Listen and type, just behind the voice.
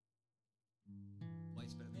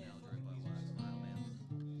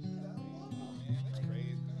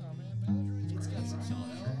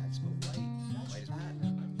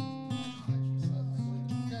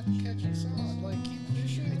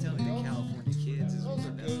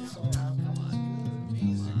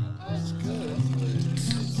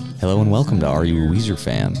Hello and welcome to Are You a Weezer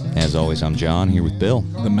Fan? As always, I'm John, here with Bill.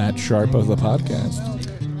 The Matt Sharp of the podcast.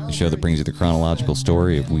 The show that brings you the chronological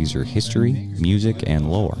story of Weezer history, music,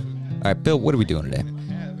 and lore. All right, Bill, what are we doing today?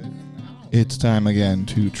 It's time again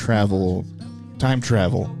to travel. Time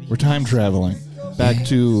travel. We're time traveling. Back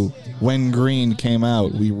to when Green came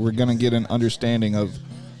out. We were going to get an understanding of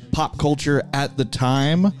pop culture at the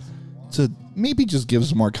time to maybe just give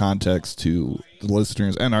some more context to the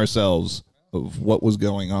listeners and ourselves of what was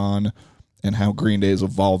going on and how Green Day is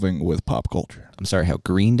evolving with pop culture. I'm sorry, how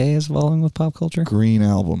Green Day is evolving with pop culture? Green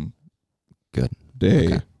Album Good. Day.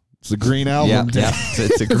 Okay. It's a Green Album Day. Yeah,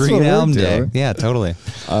 it's a Green Album Day. Yeah, totally.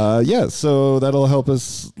 So that'll help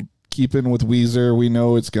us keep in with Weezer. We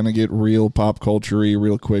know it's going to get real pop culture-y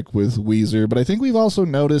real quick with Weezer, but I think we've also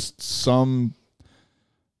noticed some,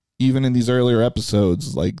 even in these earlier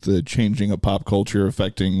episodes, like the changing of pop culture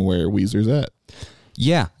affecting where Weezer's at.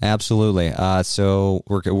 Yeah, absolutely. So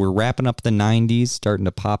we're wrapping up the 90s, starting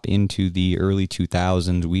to pop into the early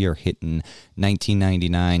 2000s. We are hitting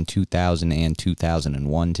 1999, 2000, and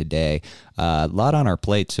 2001 today. A lot on our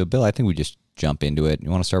plate. So, Bill, I think we just jump into it. You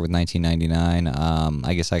want to start with 1999?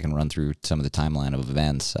 I guess I can run through some of the timeline of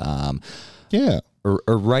events. Yeah. Or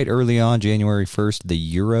right early on, January 1st, the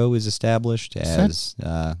euro is established as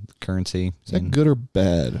currency. Is that good or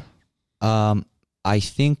bad? I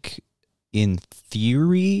think in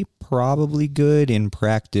theory, probably good. In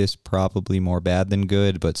practice, probably more bad than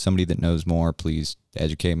good. But somebody that knows more, please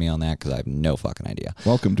educate me on that because I have no fucking idea.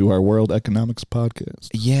 Welcome to our World Economics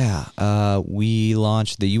Podcast. Yeah.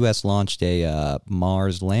 The U.S. launched a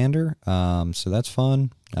Mars lander. So that's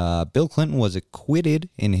fun. Bill Clinton was acquitted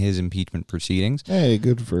in his impeachment proceedings. Hey,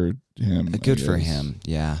 good for him. Good for him.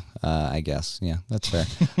 Yeah. I guess. Yeah, that's fair.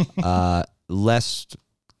 Less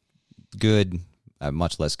good.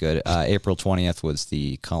 Much less good. April 20th was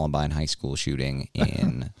the Columbine High School shooting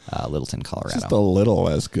in Littleton, Colorado. Just a little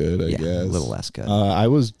less good, I guess. A little less good. I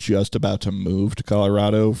was just about to move to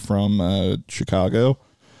Colorado from Chicago,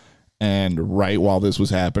 and right while this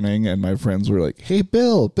was happening, and my friends were like, hey,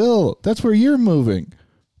 Bill, that's where you're moving.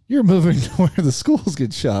 You're moving to where the schools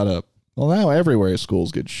get shot up. Well, now everywhere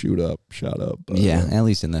schools get shot up. Yeah, at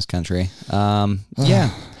least in this country.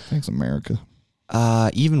 Yeah. Thanks, America.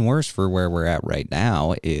 Even worse for where we're at right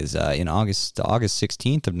now is in August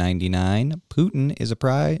 16th of 99, Putin is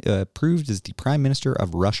approved as the Prime Minister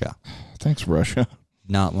of Russia. Thanks, Russia.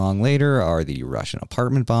 Not long later are the Russian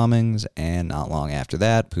apartment bombings, and not long after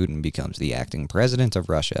that, Putin becomes the acting president of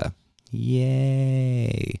Russia.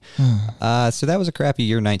 Yay. So that was a crappy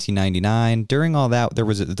year, 1999. During all that, there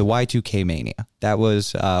was the Y2K mania. That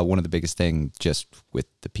was one of the biggest things just with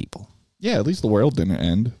the people. Yeah, at least the world didn't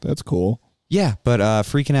end. That's cool. Yeah, but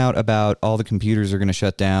freaking out about all the computers are going to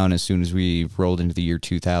shut down as soon as we rolled into the year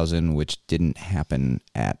 2000, which didn't happen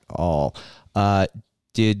at all.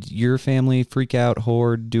 Did your family freak out,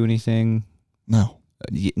 hoard, do anything? No.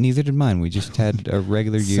 Neither did mine. We just had a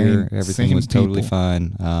regular year. Everything was totally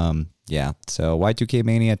fine. Yeah, so Y2K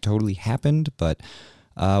Mania totally happened, but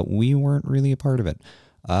we weren't really a part of it.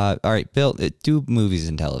 All right, Bill, do movies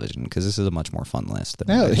and television because this is a much more fun list. Than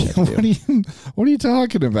what are you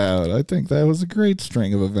talking about? I think that was a great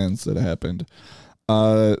string of events that happened.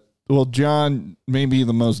 Well, John, maybe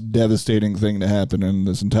the most devastating thing to happen in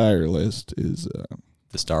this entire list is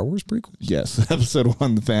the Star Wars prequel. Yes, Episode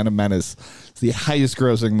 1, The Phantom Menace. It's the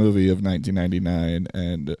highest-grossing movie of 1999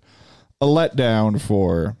 and a letdown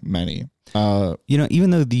for many.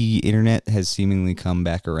 Even though the internet has seemingly come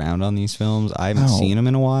back around on these films, I haven't seen them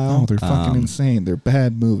in a while. No, they're fucking insane. They're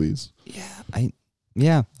bad movies. I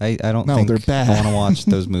don't think they're bad. I want to watch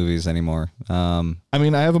those movies anymore. I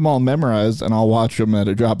mean, I have them all memorized, and I'll watch them at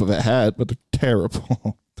a drop of a hat, but they're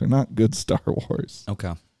terrible. They're not good Star Wars.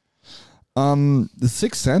 Okay. The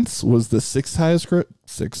Sixth Sense was the Sixth Sense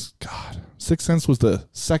was the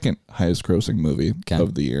second highest grossing movie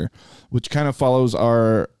of the year, which kind of follows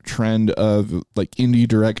our trend of like indie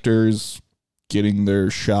directors getting their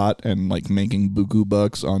shot and like making buku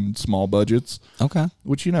bucks on small budgets. Okay.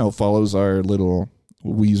 Which, follows our little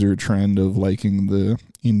Weezer trend of liking the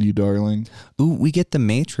indie darling. Ooh, we get The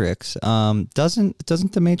Matrix. Doesn't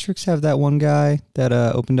The Matrix have that one guy that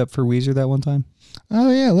opened up for Weezer that one time?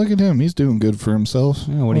 Oh, yeah, look at him. He's doing good for himself.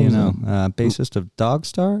 Yeah, what do you know? Bassist of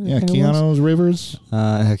Dogstar? Yeah, Keanu Rivers.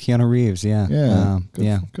 Keanu Reeves, yeah.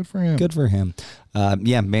 Yeah, good for him. Good for him.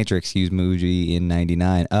 Matrix, huge movie in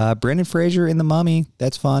 99. Brendan Fraser in The Mummy.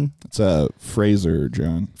 That's fun. It's Fraser,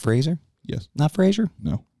 John. Fraser? Yes. Not Fraser?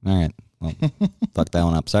 No. All right. Well, fuck that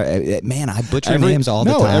one up. Sorry. Man, I butcher names all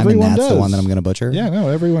the time, and that's the one that I'm going to butcher. Yeah, no,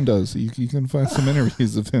 everyone does. You can find some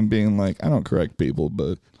interviews of him being like, I don't correct people,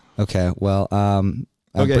 but... Okay, well,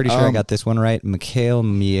 I'm Okay, pretty sure I got this one right. Mikhail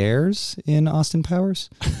Miers in Austin Powers.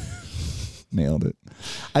 Nailed it.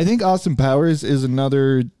 I think Austin Powers is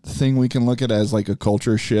another thing we can look at as like a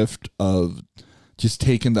culture shift of just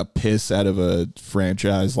taking the piss out of a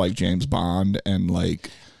franchise like James Bond and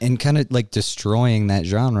kind of like destroying that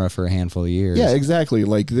genre for a handful of years. Yeah, exactly.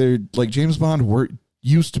 Like they're like James Bond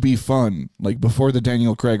used to be fun, like before the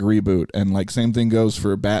Daniel Craig reboot, and like same thing goes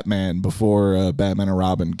for Batman before Batman and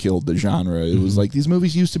Robin killed the genre. It was like these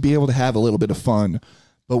movies used to be able to have a little bit of fun,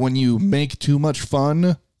 but when you make too much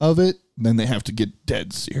fun of it, then they have to get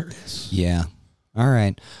dead serious. Yeah. All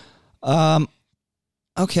right.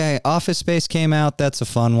 Okay, Office Space came out. That's a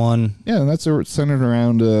fun one. Yeah, and that's centered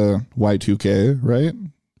around Y2K, right?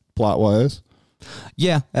 Plot-wise.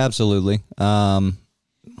 Yeah, absolutely.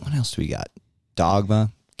 What else do we got?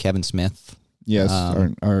 Dogma, Kevin Smith. Yes,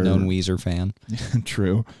 our known Weezer fan.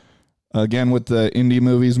 True. Again, with the indie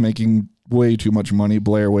movies making way too much money,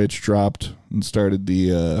 Blair Witch dropped and started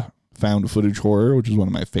the found footage horror, which is one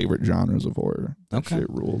of my favorite genres of horror. That shit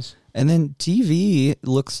rules. And then TV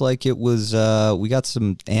looks like it was, we got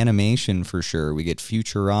some animation for sure. We get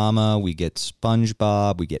Futurama, we get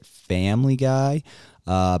SpongeBob, we get Family Guy.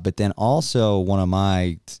 But then also one of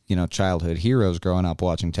my, childhood heroes growing up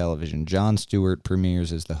watching television, Jon Stewart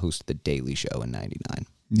premieres as the host of The Daily Show in 99.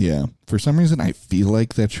 Yeah. For some reason, I feel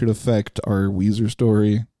like that should affect our Weezer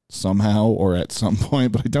story somehow or at some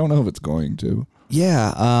point, but I don't know if it's going to.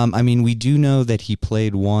 Yeah, we do know that he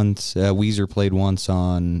played once. Weezer played once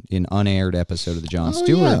on an unaired episode of the Jon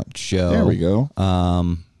Stewart show. There we go.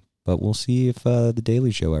 But we'll see if the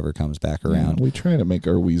Daily Show ever comes back around. Yeah, we try to make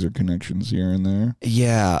our Weezer connections here and there.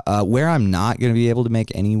 Yeah, where I'm not going to be able to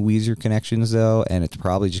make any Weezer connections, though, and it's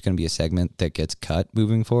probably just going to be a segment that gets cut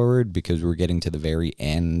moving forward because we're getting to the very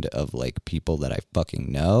end of, like, people that I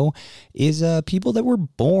fucking know, is people that were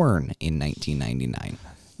born in 1999.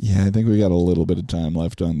 Yeah, I think we got a little bit of time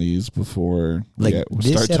left on these before we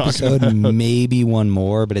this start episode, talking about maybe one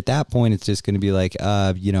more, but at that point, it's just going to be like,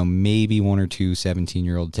 maybe one or two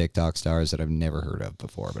 17-year-old TikTok stars that I've never heard of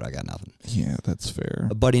before, but I got nothing. Yeah, that's fair.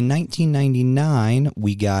 But in 1999,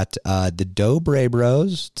 we got the Dobre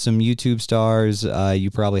Bros, some YouTube stars. You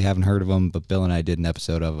probably haven't heard of them, but Bill and I did an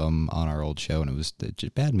episode of them on our old show, and it was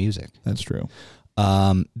just bad music. That's true.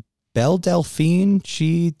 Belle Delphine,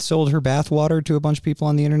 she sold her bathwater to a bunch of people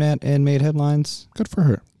on the internet and made headlines. Good for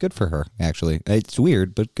her. Good for her, actually. It's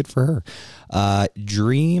weird, but good for her.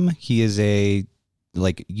 Dream, he is a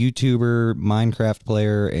YouTuber, Minecraft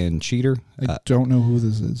player, and cheater. I don't know who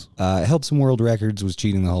this is. Held some world records, was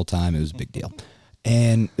cheating the whole time. It was a big deal.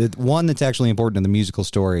 And one that's actually important in the musical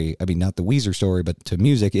story, not the Weezer story, but to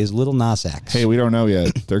music, is Lil Nas X. Hey, we don't know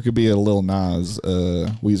yet. There could be a Lil Nas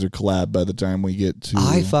Weezer collab by the time we get to...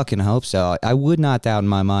 I fucking hope so. I would not doubt in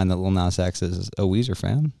my mind that Lil Nas X is a Weezer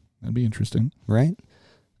fan. That'd be interesting. Right?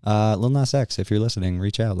 Lil Nas X, if you're listening,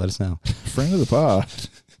 reach out. Let us know. Friend of the pod.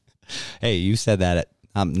 Hey, you said that.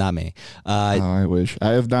 Not me. I wish. I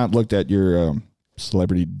have not looked at your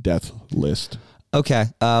celebrity death list. Okay,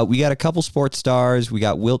 we got a couple sports stars. We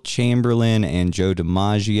got Wilt Chamberlain and Joe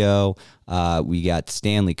DiMaggio. We got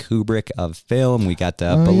Stanley Kubrick of film. We got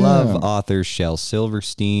beloved author Shel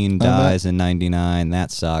Silverstein dies in 99.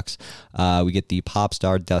 That sucks. We get the pop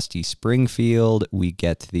star Dusty Springfield. We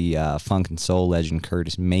get the funk and soul legend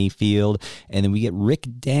Curtis Mayfield. And then we get Rick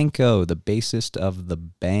Danko, the bassist of the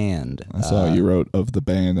band. I saw you wrote of the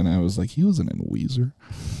band, and I was like, he wasn't in Weezer.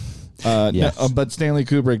 Yes. No, but Stanley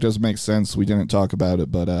Kubrick does make sense. We didn't talk about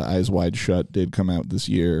it, but Eyes Wide Shut did come out this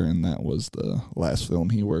year, and that was the last film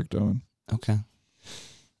he worked on. Okay.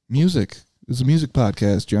 Music. It's a music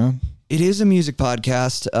podcast, John. It is a music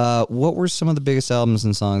podcast. What were some of the biggest albums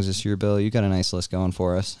and songs this year, Bill? You got a nice list going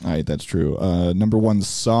for us. All right, that's true. Number one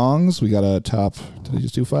songs. We got a top. Did I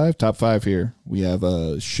just do 5? Top 5 here. We have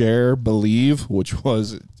Cher, Believe, which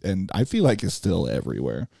was, and I feel like it's still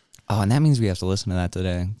everywhere. Oh, and that means we have to listen to that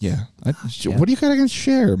today. Yeah. What do you got against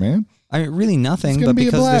Cher, man? Really nothing, but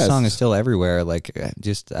because this song is still everywhere,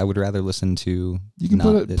 I would rather listen to. You can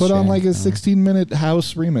put on like a 16-minute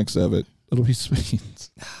house remix of it. It'll be sweet.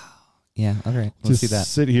 Yeah, all right. Let's do that.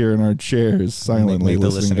 Sit here in our chairs silently make the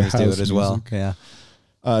listening listeners to house do it as well. music. Yeah.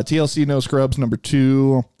 TLC No Scrubs, number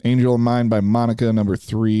 2. Angel of Mine by Monica, number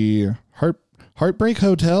 3. Heartbreak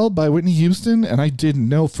Hotel by Whitney Houston, and I did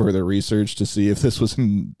no further research to see if this was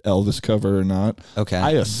an Elvis cover or not. Okay.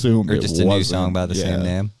 I assumed or it just wasn't. a new song by the same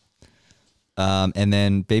name. And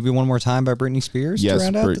then Baby One More Time by Britney Spears to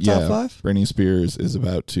round out the top 5? Britney Spears is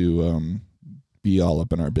about to be all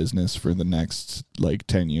up in our business for the next like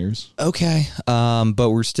 10 years. Okay. But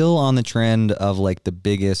we're still on the trend of like the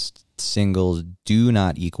biggest singles do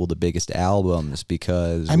not equal the biggest albums,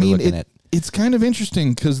 because it's kind of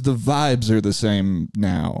interesting because the vibes are the same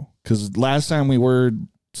now. Because last time we were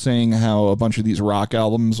saying how a bunch of these rock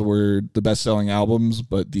albums were the best-selling albums,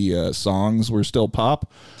 but the songs were still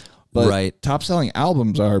pop. But right. Top-selling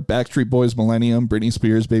albums are Backstreet Boys' Millennium, Britney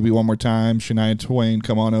Spears' Baby One More Time, Shania Twain,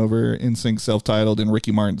 Come On Over, NSYNC self-titled, and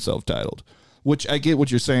Ricky Martin self-titled. Which I get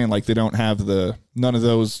what you're saying, like they don't have none of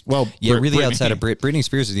those. Well, yeah, really Britney. outside of Britney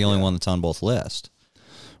Spears is the only one that's on both lists.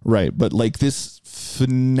 Right, but like this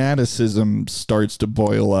fanaticism starts to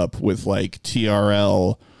boil up with like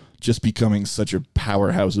TRL just becoming such a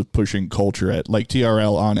powerhouse of pushing culture at like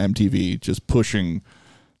TRL on MTV, just pushing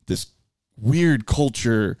this weird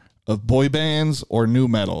culture of boy bands or new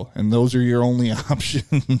metal, and those are your only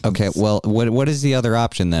options. Okay, well, what is the other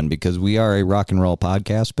option then? Because we are a rock and roll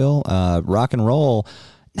podcast, Bill. Rock and roll,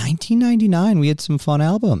 1999, we had some fun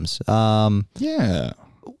albums. Yeah.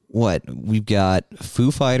 What? We've got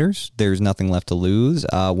Foo Fighters, There's Nothing Left to Lose.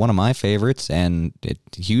 One of my favorites and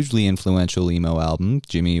hugely influential emo album,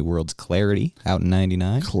 Jimmy Eat World's Clarity, out in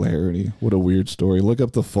 99. Clarity. What a weird story. Look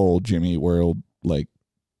up the full Jimmy Eat World, like,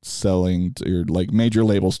 selling or like major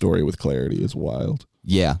label story with Clarity is wild.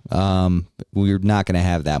 Yeah, we're not going to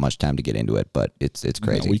have that much time to get into it, but it's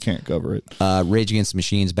crazy. No, we can't cover it. Rage Against the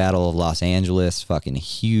Machine's Battle of Los Angeles, fucking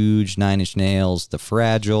huge. 9 Inch Nails, The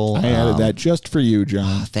Fragile. I added that just for you,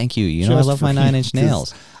 John. Thank you. You know I love my 9 Inch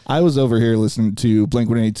Nails. I was over here listening to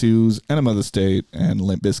Blink-182's Enema of the State and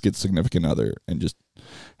Limp Bizkit's Significant Other and just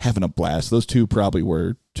having a blast. Those two probably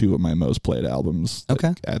were two of my most played albums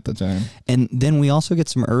at the time. And then we also get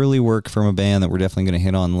some early work from a band that we're definitely going to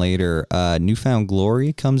hit on later. Newfound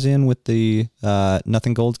Glory comes in with the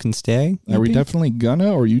Nothing Gold Can Stay. Are we definitely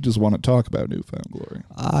gonna, or you just want to talk about Newfound Glory?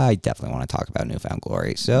 I definitely want to talk about Newfound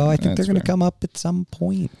Glory. So I think they're going to come up at some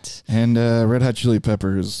point. And Red Hot Chili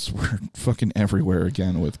Peppers were fucking everywhere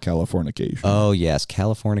again with Californication. Oh, yes.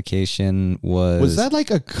 Californication was... Was that like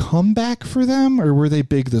a comeback for them, or were they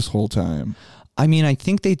big this whole time? I mean, I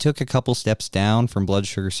think they took a couple steps down from Blood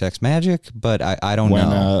Sugar Sex Magic, but I don't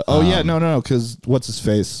know. No, because what's his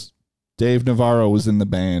face? Dave Navarro was in the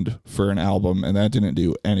band for an album, and that didn't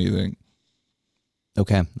do anything.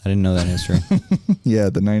 Okay, I didn't know that history. Yeah,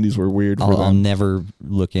 the 90s were weird for them. I'll never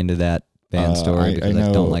look into that band story because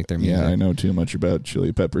I don't like their music. Yeah, I know too much about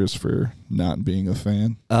Chili Peppers for not being a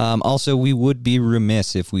fan. Also, we would be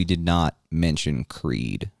remiss if we did not mention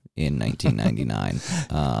Creed in 1999.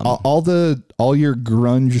 All your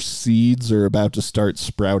grunge seeds are about to start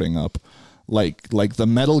sprouting up. Like the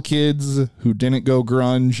metal kids who didn't go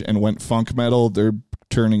grunge and went funk metal, they're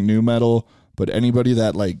turning new metal. But anybody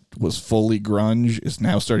that like was fully grunge is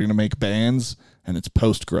now starting to make bands, and it's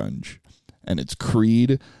post grunge, and it's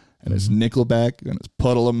Creed, and it's Nickelback, and it's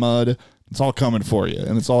Puddle of Mud. It's all coming for you,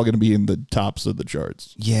 and it's all going to be in the tops of the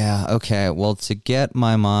charts. Yeah, okay. Well, to get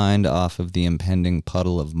my mind off of the impending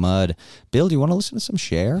puddle of mud, Bill, do you want to listen to some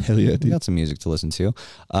Cher? Hell yeah, dude. We got some music to listen to.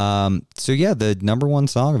 So yeah, the number one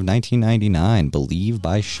song of 1999, Believe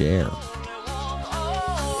by Cher.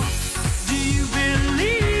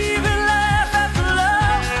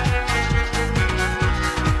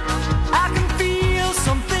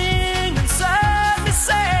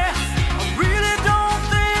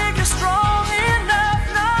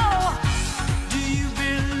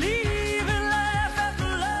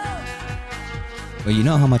 Well, you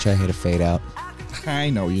know how much I hate a fade out.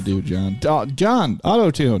 I know you do, John. John,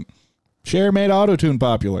 auto-tune. Cher made auto-tune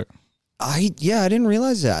popular. I didn't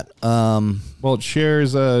realize that. Well,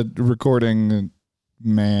 Cher's a recording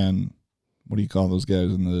man. What do you call those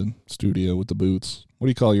guys in the studio with the boots? What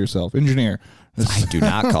do you call yourself? Engineer. I do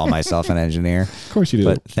not call myself an engineer. Of course you do.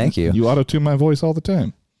 But thank you. You auto-tune my voice all the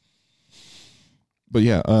time. But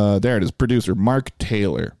yeah, there it is. Producer Mark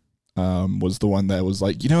Taylor was the one that was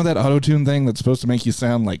like, you know that auto-tune thing that's supposed to make you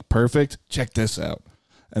sound like perfect? Check this out.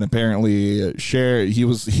 And apparently Cher, he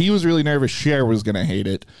was really nervous Cher was going to hate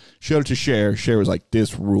it. Showed it to Cher. Cher was like,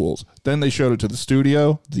 this rules. Then they showed it to the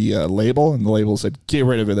studio, the label, and the label said, get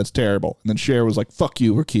rid of it. That's terrible. And then Cher was like, fuck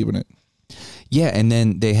you. We're keeping it. Yeah, and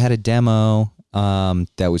then they had a demo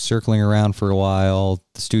that was circling around for a while.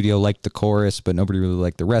 The studio liked the chorus, but nobody really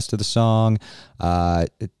liked the rest of the song.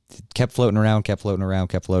 It kept floating around,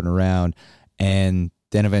 and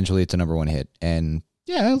then eventually it's a number one hit. And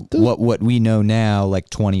yeah, what we know now, like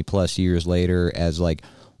 20 plus years later, as like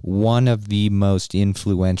one of the most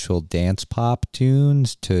influential dance pop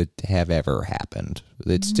tunes to have ever happened.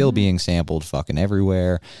 It's still being sampled fucking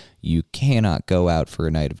everywhere. You cannot go out for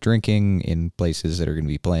a night of drinking in places that are going to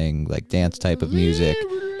be playing like dance type of music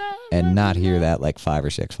and not hear that like 5 or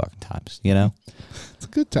 6 fucking times, you know? It's a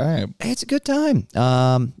good time. It's a good time.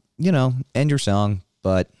 You know, end your song,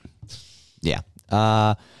 but yeah.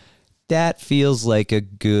 That feels like a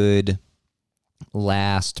good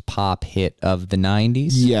last pop hit of the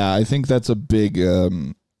 90s. Yeah, I think that's a big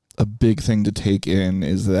thing to take in,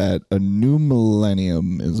 is that a new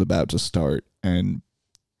millennium is about to start, and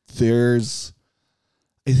I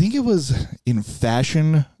think it was in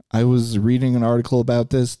fashion, I was reading an article about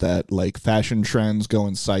this, that like fashion trends go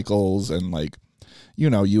in cycles, and like, you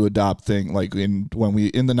know, you adopt things like in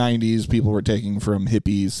the 90s, people were taking from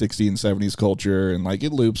hippies, 60s and 70s culture, and like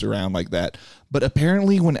it loops around like that. But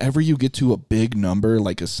apparently whenever you get to a big number,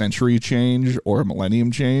 like a century change or a millennium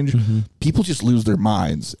change, people just lose their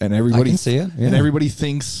minds, and everybody I can see it. Yeah. and everybody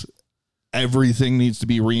thinks everything needs to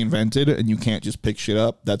be reinvented, and you can't just pick shit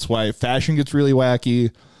up. That's why fashion gets really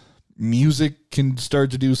wacky. Music can start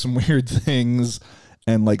to do some weird things.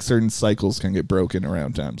 And like certain cycles can get broken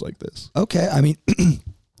around times like this. Okay. I mean,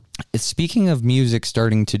 speaking of music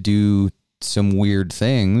starting to do some weird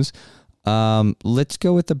things, let's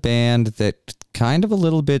go with the band that kind of a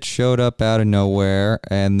little bit showed up out of nowhere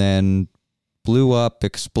and then blew up,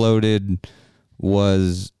 exploded,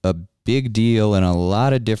 was a big deal in a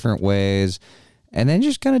lot of different ways, and then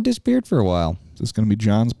just kind of disappeared for a while. Is this going to be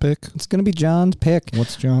John's pick? It's going to be John's pick.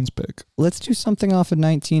 What's John's pick? Let's do something off of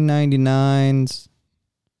 1999's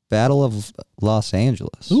Battle of Los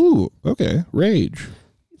Angeles. Ooh, okay. Rage.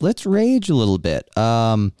 Let's rage a little bit.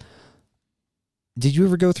 Did you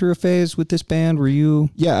ever go through a phase with this band? Were you?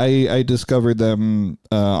 Yeah, I discovered them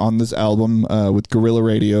on this album with Guerrilla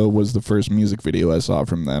Radio was the first music video I saw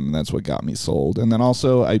from them, and that's what got me sold. And then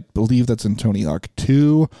also, I believe that's in Tony Hawk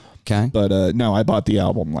 2. Okay. But no, I bought the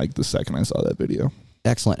album like the second I saw that video.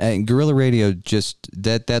 Excellent. And Guerrilla Radio, just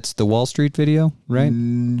that's the Wall Street video, right?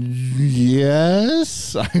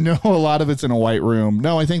 Yes. I know a lot of it's in a white room.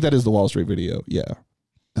 No, I think that is the Wall Street video. Yeah.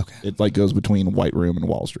 Okay. It like goes between White Room and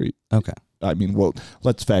Wall Street. Okay. I mean, well,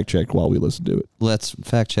 let's fact check while we listen to it. Let's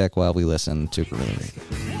fact check while we listen to Guerrilla Radio.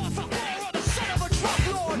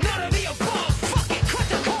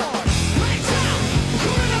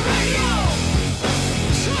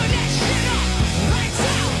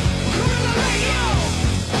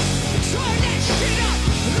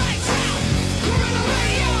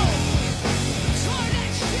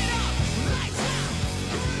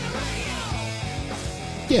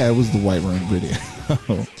 Yeah, it was the White Room video.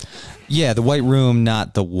 Yeah, the White Room,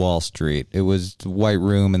 not the Wall Street. It was the White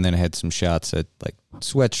Room, and then it had some shots at like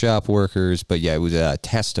sweatshop workers. But yeah, it was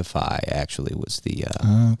Testify. Actually, was the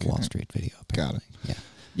Wall Streat video. Apparently. Got it.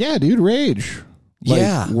 Yeah, dude, Rage.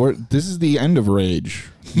 Yeah, this is the end of Rage.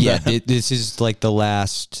 Yeah, this is like the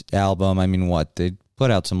last album. I mean, what they put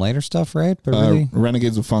out some later stuff, right? But really,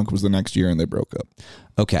 Renegades of Funk was the next year, and they broke up.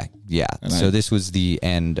 Okay, yeah. So this was the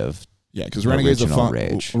end of. Yeah, because Renegades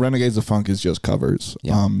of Funk is just covers.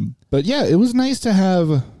 Yeah. But yeah, it was nice to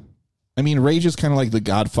have. I mean, Rage is kind of like the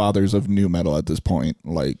godfathers of nu metal at this point.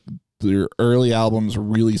 Like their early albums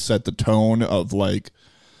really set the tone of like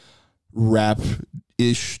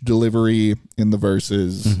rap-ish delivery in the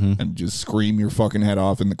verses and just scream your fucking head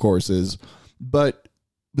off in the choruses. But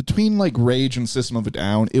between like Rage and System of a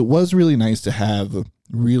Down, it was really nice to have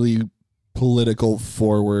really political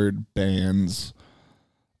forward bands.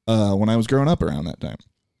 When I was growing up around that time.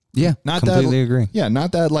 Yeah, completely agree. Yeah,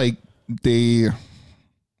 not that like they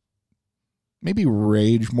maybe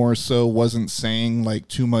Rage more so wasn't saying like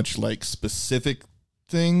too much like specific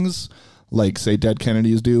things like say Dead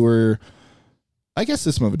Kennedys do, or I guess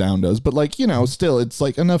System of a Down does, but like, you know, still it's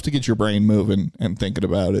like enough to get your brain moving and thinking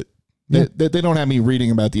about it. Yeah. They don't have me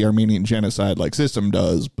reading about the Armenian genocide like System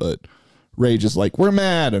does, but Rage is like, we're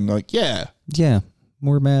mad, and like, yeah.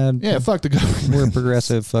 We're mad. Yeah, fuck the government. We're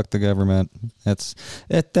progressive. Fuck the government. That's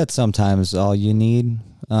sometimes all you need.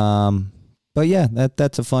 But yeah,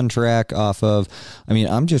 that's a fun track off of. I mean,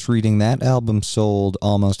 I'm just reading that album sold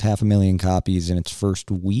almost 500,000 copies in its first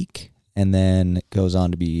week, and then it goes on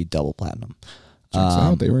to be double platinum. Checks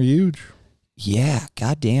out. They were huge. Yeah,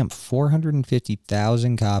 goddamn,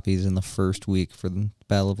 450,000 copies in the first week for the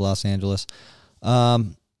Battle of Los Angeles. All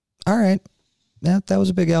right. That was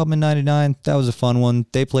a big album in 99. That was a fun one.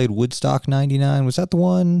 They played Woodstock 99. Was that the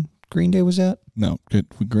one? Green Day was at? No,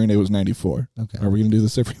 Green Day was 94. Okay. Are we going to do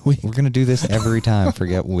this every week? We're going to do this every time.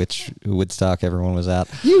 Forget which Woodstock everyone was at.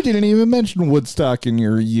 You didn't even mention Woodstock in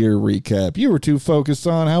your year recap. You were too focused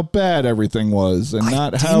on how bad everything was and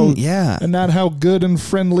not how good and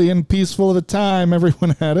friendly and peaceful of a time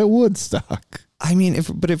everyone had at Woodstock. I mean, if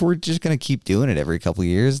we're just going to keep doing it every couple of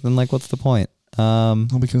years, then like what's the point? Well,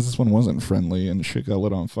 because this one wasn't friendly and shit got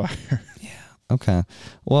lit on fire. Yeah. Okay.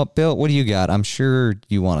 Well, Bill, what do you got? I'm sure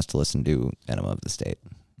you want us to listen to Enema of the State.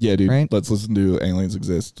 Yeah, dude. Right? Let's listen to Aliens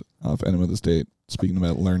Exist off Enema of the State. Speaking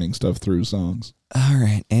about learning stuff through songs. All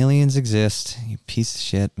right. Aliens Exist. You piece of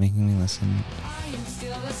shit making me listen. I am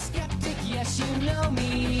still a skeptic, yes, you know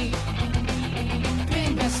me.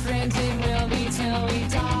 Been best friends and will be till we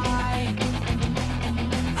die.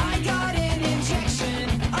 I got an injection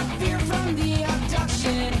of fear from the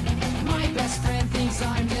abduction. My best friend thinks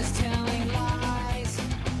I'm just telling lies.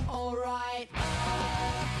 Alright.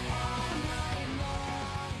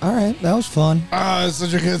 All right. That was fun. Ah, it's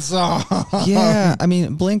such a good song. Yeah. I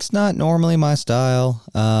mean, Blink's not normally my style.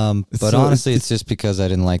 But honestly, it's just because I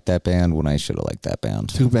didn't like that band when I should have liked that band.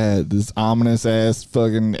 Too bad. This ominous ass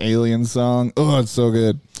fucking alien song. Oh, it's so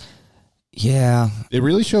good. Yeah. It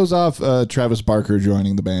really shows off Travis Barker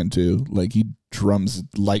joining the band too. Like he drums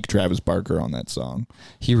like Travis Barker on that song.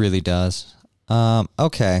 He really does.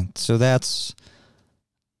 Okay. So that's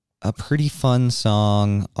a pretty fun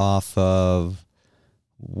song off of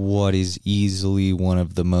what is easily one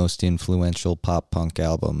of the most influential pop punk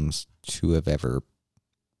albums to have ever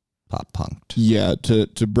pop punked. Yeah,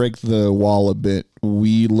 to break the wall a bit,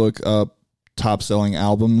 we look up top selling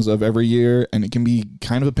albums of every year, and it can be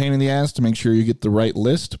kind of a pain in the ass to make sure you get the right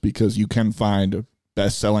list because you can find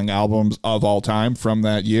best selling albums of all time from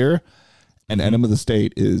that year. And Enema of the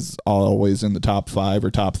State is always in the top 5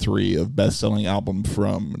 or top 3 of best selling album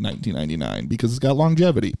from 1999 because it's got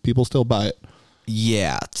longevity. People still buy it.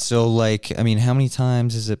 Yeah. So, like, I mean, how many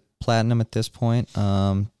times is it platinum at this point?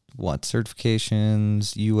 What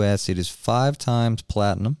certifications? U.S. It is 5 times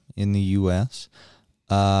platinum in the U.S.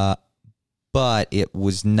 But it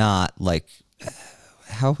was not like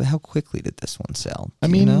how quickly did this one sell? I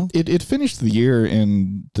mean, it finished the year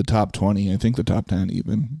in the top 20. I think the top 10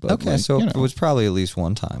 even. But okay, so it was probably at least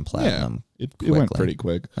one time platinum. Yeah, it went pretty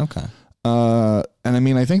quick. Okay. And I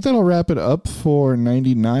mean, I think that'll wrap it up for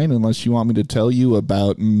 99, unless you want me to tell you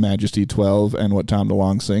about Majesty 12 and what Tom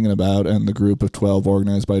DeLonge's singing about and the group of 12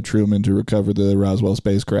 organized by Truman to recover the Roswell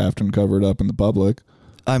spacecraft and cover it up in the public.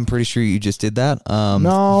 I'm pretty sure you just did that.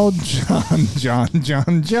 No, John.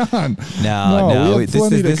 No. This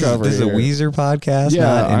is here. a Weezer podcast, yeah,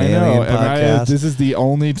 not an I know. alien podcast. This is the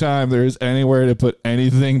only time there's anywhere to put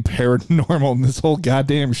anything paranormal in this whole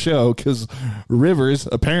goddamn show because Rivers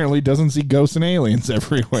apparently doesn't see ghosts and aliens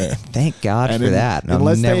everywhere. Thank God for that.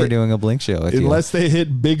 I'm never doing a Blink show with you. Unless they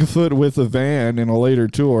hit Bigfoot with a van in a later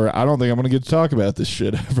tour, I don't think I'm going to get to talk about this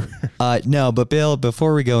shit ever. No, but Bill,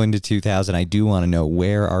 before we go into 2000, I do want to know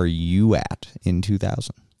where are you at in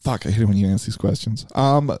 2000? Fuck, I hate it when you ask these questions.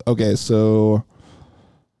 Okay, so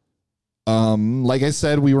like I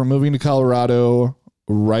said, we were moving to Colorado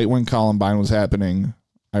right when Columbine was happening.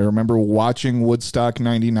 I remember watching Woodstock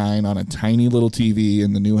 99 on a tiny little TV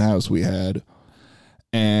in the new house we had.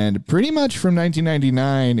 And pretty much from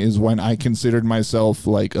 1999 is when I considered myself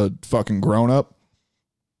like a fucking grown up.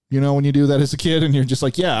 You know, when you do that as a kid and you're just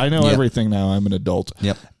like, yeah, I know everything now. I'm an adult.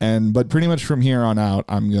 Yep. But pretty much from here on out,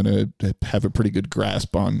 I'm going to have a pretty good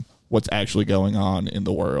grasp on what's actually going on in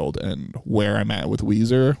the world and where I'm at with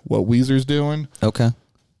Weezer, what Weezer's doing. Okay.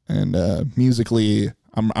 And musically,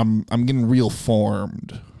 I'm getting real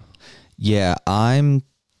formed. Yeah, I'm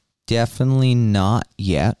definitely not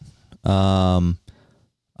yet.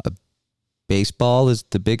 Baseball is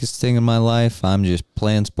the biggest thing in my life. I'm just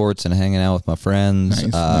playing sports and hanging out with my friends.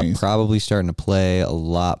 Nice. Probably starting to play a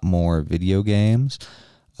lot more video games.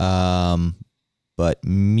 But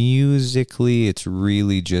musically, it's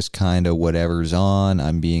really just kind of whatever's on.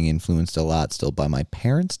 I'm being influenced a lot still by my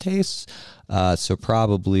parents' tastes. So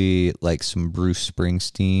probably like some Bruce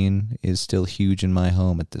Springsteen is still huge in my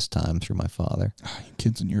home at this time through my father.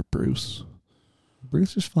 Kids and your Bruce.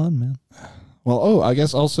 Bruce is fun, man. Well, I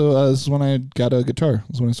guess also this is when I got a guitar.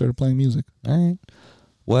 This is when I started playing music. All right.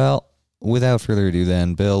 Well, without further ado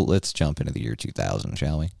then, Bill, let's jump into the year 2000,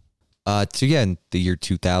 shall we? So yeah, in the year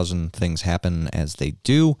 2000, things happen as they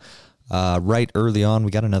do. Right early on,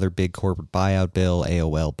 we got another big corporate buyout bill.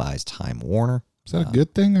 AOL buys Time Warner. Is that a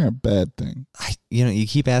good thing or a bad thing? You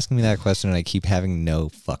keep asking me that question, and I keep having no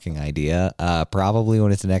fucking idea. Probably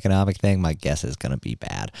when it's an economic thing, my guess is going to be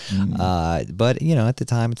bad. But, at the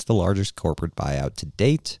time, it's the largest corporate buyout to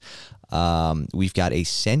date. We've got a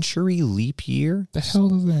century leap year. The hell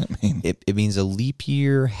does that mean? It means a leap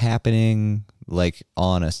year happening like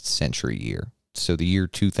on a century year. So the year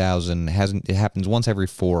 2000 it happens once every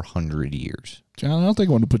 400 years. John, I don't think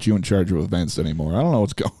I want to put you in charge of events anymore. I don't know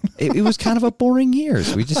what's going on. It was kind of a boring year,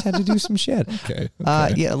 so we just had to do some shit. Okay.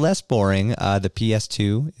 Yeah, less boring. The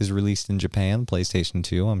PS2 is released in Japan, PlayStation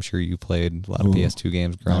 2. I'm sure you played a lot of PS2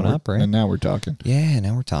 games growing up, right? And now we're talking. Yeah,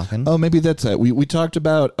 now we're talking. Oh, maybe that's it. We talked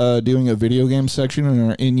about doing a video game section in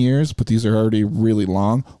our in-years, but these are already really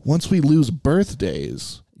long. Once we lose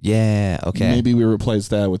birthdays... Yeah, okay. Maybe we replace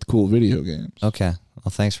that with cool video games. Okay. Well,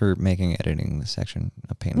 thanks for making editing this section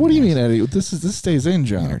a pain. What do you mean, Eddie? This stays in,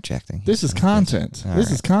 John. Interjecting. This is content. This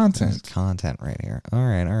is content. This is content right here. All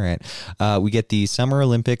right. We get the Summer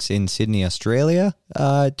Olympics in Sydney, Australia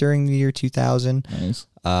during the year 2000. Nice.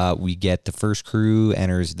 We get the first crew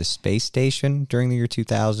enters the space station during the year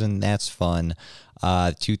 2000. That's fun.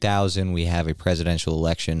 2000, we have a presidential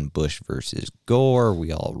election, Bush versus Gore.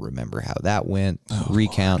 We all remember how that went.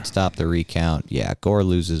 Recount, stop the recount. Yeah, Gore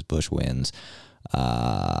loses, Bush wins.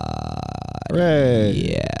 Hooray.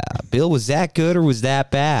 Yeah. Bill, was that good or was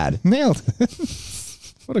that bad? Nailed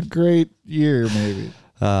it. What a great year, maybe.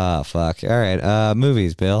 Fuck. All right.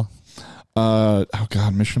 Movies, Bill. Oh,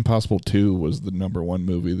 God. Mission Impossible 2 was the #1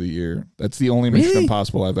 movie of the year. That's the only Mission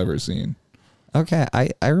Impossible I've ever seen. Okay.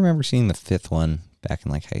 I remember seeing the 5th one back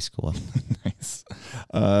in like high school. Nice.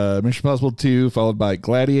 Mission Impossible 2, followed by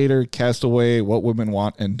Gladiator, Castaway, What Women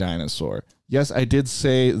Want, and Dinosaur. Yes, I did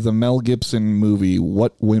say the Mel Gibson movie,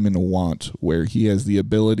 What Women Want, where he has the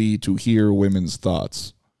ability to hear women's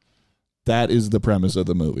thoughts. That is the premise of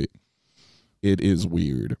the movie. It is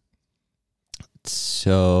weird.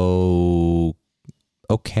 So...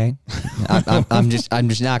 Okay, I'm just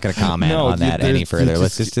not going to comment on that any further.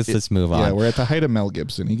 Let's move on. Yeah, we're at the height of Mel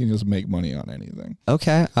Gibson. He can just make money on anything.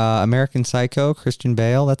 Okay, American Psycho, Christian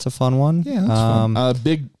Bale. That's a fun one. Yeah, that's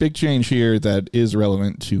fun. Big change here that is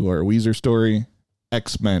relevant to our Weezer story.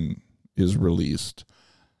 X-Men is released.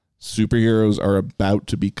 Superheroes are about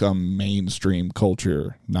to become mainstream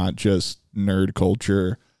culture, not just nerd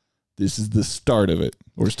culture. This is the start of it.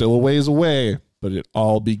 We're still a ways away, but it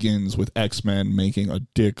all begins with X-Men making a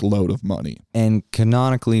dick load of money. And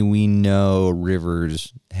canonically, we know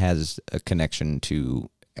Rivers has a connection to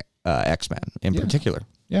X-Men in particular.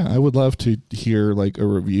 Yeah, I would love to hear like a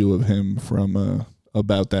review of him from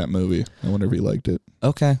about that movie. I wonder if he liked it.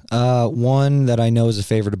 Okay. One that I know is a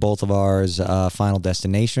favorite of both of ours, Final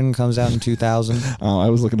Destination, comes out in 2000. Oh, I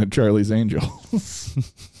was looking at Charlie's Angels.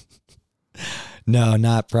 No,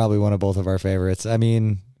 not probably one of both of our favorites. I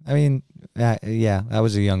mean, yeah, I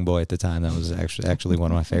was a young boy at the time. That was actually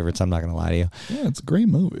one of my favorites. I'm not going to lie to you. Yeah, it's a great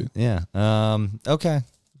movie. Yeah. Okay.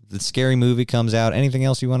 The Scary Movie comes out. Anything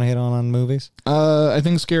else you want to hit on movies? I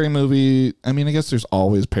think Scary Movie, I mean, I guess there's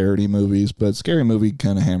always parody movies, but Scary Movie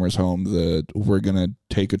kind of hammers home that we're going to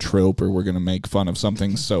take a trope or we're going to make fun of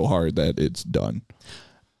something so hard that it's done.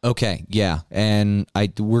 Okay, yeah, and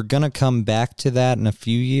we're going to come back to that in a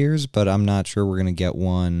few years, but I'm not sure we're going to get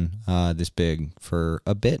one this big for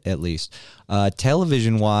a bit, at least.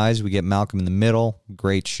 Television-wise, we get Malcolm in the Middle,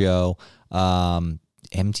 great show.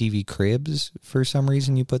 MTV Cribs, for some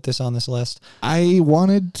reason you put this on this list. I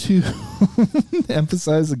wanted to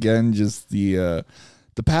emphasize again just the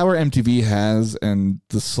power MTV has and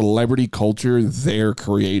the celebrity culture they're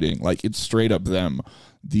creating. Like, it's straight up them.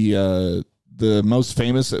 The most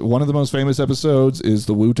famous, one of the most famous episodes is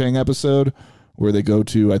the Wu-Tang episode where they go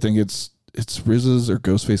to, I think it's RZA's or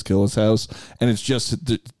Ghostface Killer's house, and it's just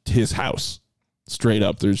his house. Straight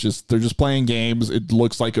up. They're just playing games. It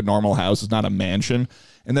looks like a normal house. It's not a mansion.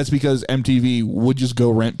 And that's because MTV would just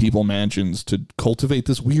go rent people mansions to cultivate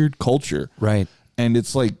this weird culture. Right. And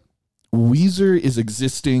it's like Weezer is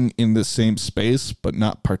existing in the same space, but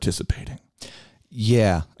not participating.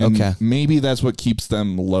 Yeah. And okay. maybe that's what keeps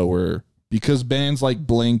them lower, because bands like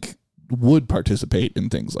Blink would participate in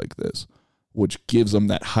things like this, which gives them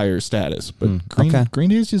that higher status. But Green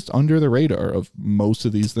Day is just under the radar of most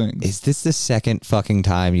of these things. Is this the second fucking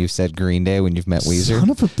time you've said Green Day when you've met Weezer? Son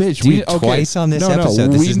of a bitch. Dude, twice on this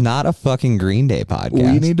episode. This is not a fucking Green Day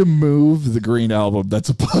podcast. We need to move the Green album that's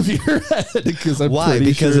above your head. Because I'm Why?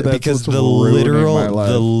 pretty sure that's because what's the ruining my life.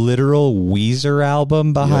 literal Weezer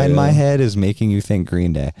album behind my head is making you think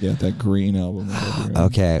Green Day. Yeah, that Green album.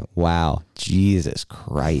 Okay. Wow. Jesus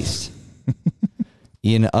Christ.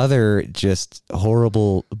 In other just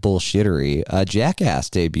horrible bullshittery, Jackass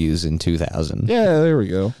debuts in 2000. Yeah, there we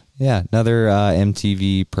go. Yeah, another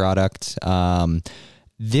MTV product.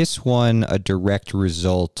 This one, a direct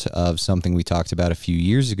result of something we talked about a few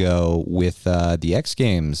years ago with the X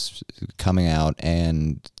Games coming out,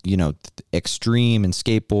 and, you know, extreme and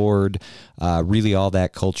skateboard, really all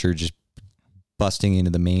that culture just busting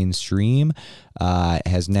into the mainstream,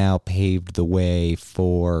 has now paved the way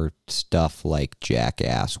for stuff like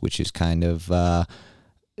Jackass, which is kind of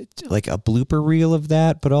like a blooper reel of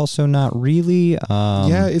that, but also not really.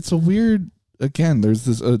 Yeah, it's a weird. Again,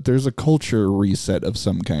 there's a culture reset of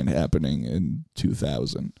some kind happening in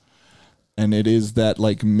 2000, and it is that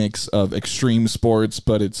like mix of extreme sports,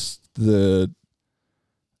 but it's the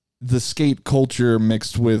skate culture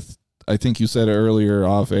mixed with, I think you said earlier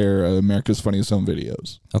off air, America's Funniest Home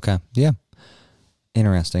Videos. Okay, yeah.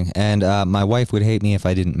 Interesting. And my wife would hate me if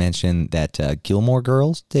I didn't mention that Gilmore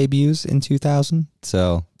Girls debuts in 2000.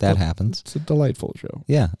 So that happens. It's a delightful show.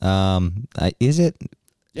 Yeah. Is it?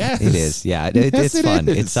 Yes. It is. Yeah. Yes, It's fun.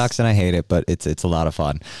 is. It sucks and I hate it, but it's a lot of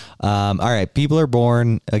fun. All right. People are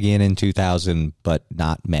born again in 2000, but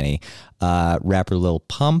not many. Rapper Lil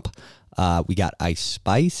Pump. We got Ice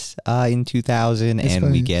Spice in 2000, and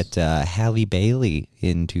we get Halle Bailey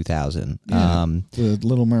in 2000. Yeah, the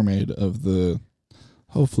Little Mermaid of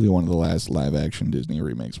hopefully one of the last live-action Disney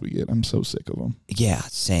remakes we get. I'm so sick of them. Yeah,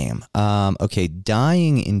 same. Okay,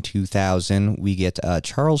 dying in 2000, we get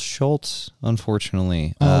Charles Schultz,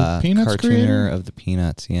 unfortunately. Peanuts cartooner creator? of the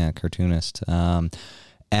Peanuts, yeah, cartoonist.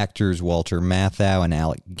 Actors Walter Matthau and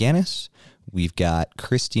Alec Guinness. We've got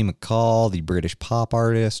Christy McCall, the British pop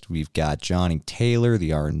artist. We've got Johnny Taylor,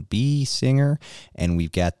 the R&B singer. And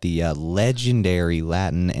we've got the legendary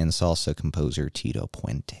Latin and salsa composer Tito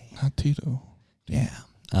Puente. Not Tito. Yeah.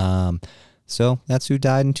 So that's who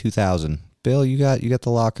died in 2000. Bill, you got the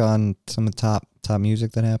lock on some of the top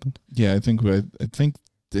music that happened? Yeah, I think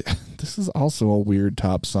this is also a weird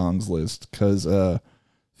top songs list because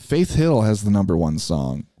Faith Hill has the number one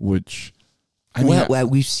song, which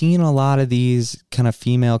we've seen a lot of these kind of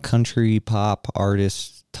female country pop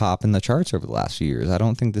artists top in the charts over the last few years. I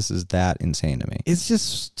don't think this is that insane to me. It's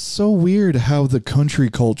just so weird how the country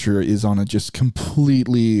culture is on a just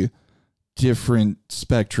completely different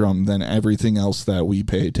spectrum than everything else that we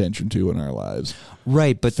pay attention to in our lives.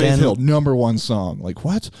 Right, but Faith then Hill, number one song. Like,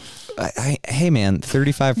 what? Hey man,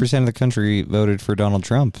 35% of the country voted for Donald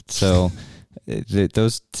Trump. So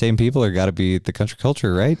those same people are got to be the country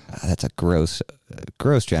culture, right? That's a gross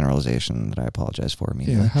generalization that I apologize for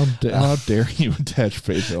immediately. Yeah, how dare you attach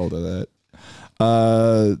Faith Hill to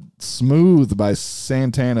that? Smooth by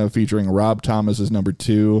Santana featuring Rob Thomas is number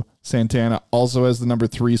 2. Santana also has the number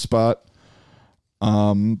 3 spot.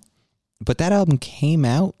 But that album came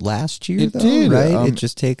out last year, It did, right? It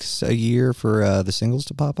just takes a year for the singles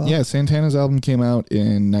to pop up. Yeah, Santana's album came out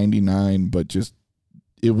in 99, but just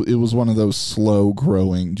it was one of those slow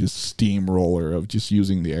growing, just steamroller of just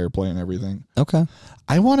using the airplay and everything. Okay.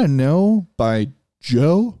 I Want to Know by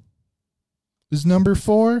Joe is number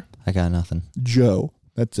 4. I got nothing. Joe.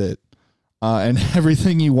 That's it. And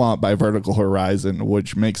Everything You Want by Vertical Horizon,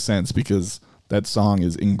 which makes sense because that song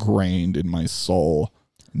is ingrained in my soul.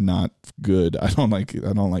 Not good. I don't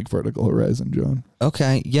like Vertical Horizon, John.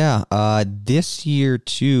 Okay, yeah. This year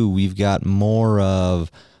too, we've got more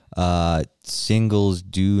of singles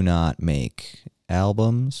do not make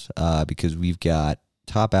albums because we've got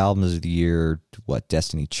top albums of the year. What,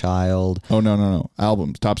 Destiny Child? Oh no!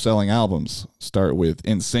 Albums, top selling albums start with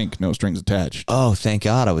In Sync, No Strings Attached. Oh, thank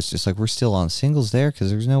God! I was just like, we're still on singles there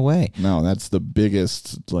because there's no way. No, that's the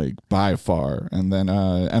biggest, like, by far. And then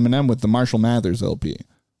Eminem with the Marshall Mathers LP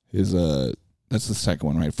is that's the second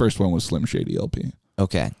one, right? First one was Slim Shady LP.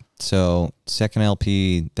 Okay, so second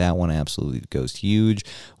LP, that one absolutely goes huge.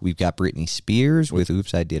 We've got Britney Spears with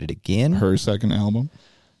Oops, I Did It Again. Her second album.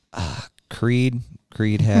 Creed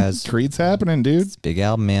has Creed's happening, dude. it's a big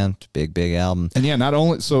album, man. It's a big album. And yeah, not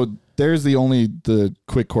only so there's the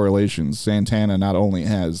quick correlations. Santana not only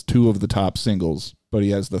has 2 of the top singles, but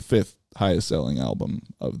he has the 5th highest selling album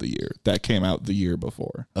of the year. That came out the year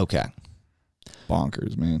before. Okay.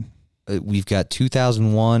 Bonkers, man. We've got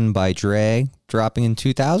 2001 by Dre dropping in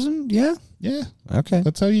 2000. Yeah. Yeah. Okay.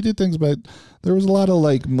 That's how you did things, but there was a lot of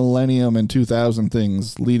like millennium and 2000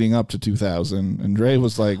 things leading up to 2000, and Dre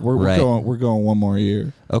was like, "We're going one more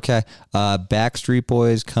year." Okay. Backstreet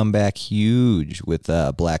Boys come back huge with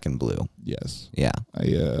Black and Blue. Yes. Yeah.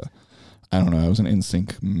 I don't know. I was an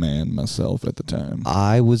NSYNC man myself at the time.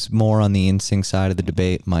 I was more on the NSYNC side of the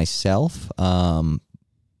debate myself.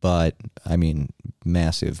 But I mean,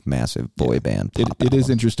 massive boy band. Pop It is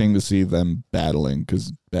album. interesting to see them battling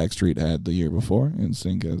because Backstreet had the year before, and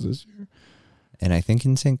NSYNC has this year. And I think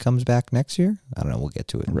NSYNC comes back next year. I don't know. We'll get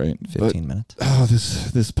to it in Right. 15 minutes. Oh,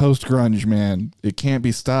 this post-grunge, man. It can't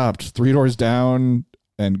be stopped. Three Doors Down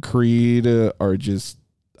and Creed are just...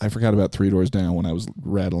 I forgot about Three Doors Down when I was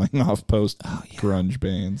rattling off post-grunge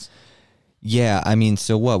bands. Yeah, I mean,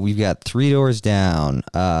 so what? We've got Three Doors Down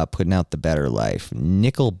putting out The Better Life.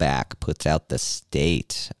 Nickelback puts out The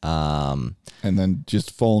State. And then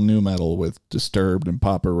just full new metal with Disturbed and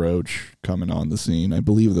Papa Roach coming on the scene. I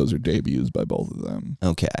believe those are debuts by both of them.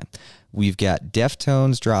 Okay. We've got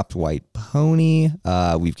Deftones dropped White Pony.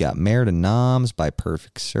 We've got Mare de Noms by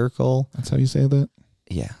Perfect Circle. That's how you say that?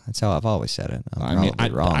 Yeah, that's how I've always said it. I'm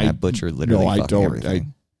probably wrong. I butcher literally everything. I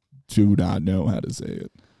do not know how to say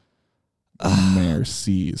it. Mare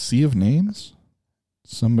Sea of Names?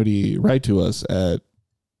 Somebody write to us at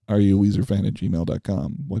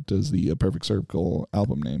areyouweezerfan@gmail.com. What does the Perfect Circle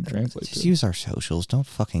album name translate Just to? use our socials. Don't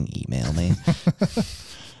fucking email me.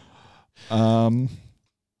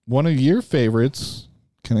 One of your favorites.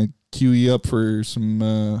 Can I cue you up for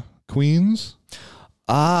some Queens?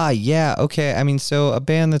 Yeah, okay. I mean, so a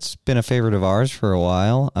band that's been a favorite of ours for a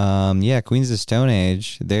while. Queens of the Stone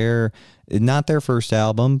Age. They're not their first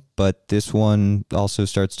album, but this one also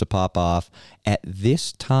starts to pop off. At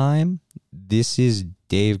this time, this is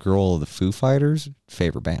Dave Grohl of the Foo Fighters'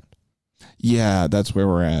 favorite band. Yeah, that's where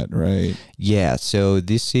we're at, right? Yeah, so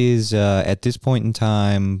this is, at this point in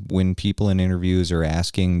time, when people in interviews are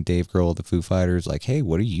asking Dave Grohl of the Foo Fighters, like, hey,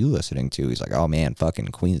 what are you listening to? He's like, oh, man, fucking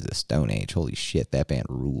Queens of the Stone Age. Holy shit, that band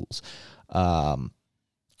rules. I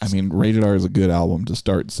mean, Rated R is a good album to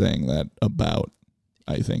start saying that about,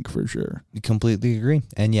 I think, for sure. Completely agree.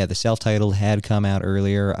 And yeah, the self-titled had come out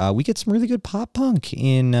earlier. We get some really good pop punk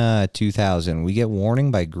in 2000. We get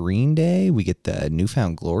Warning by Green Day. We get the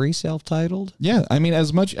Newfound Glory self-titled. Yeah, I mean,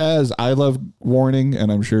 as much as I love Warning,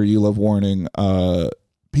 and I'm sure you love Warning,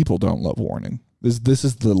 people don't love Warning. This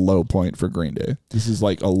is the low point for Green Day. This is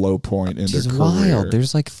like a low point in their career. Wild.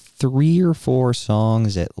 There's like 3 or 4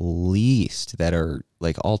 songs at least that are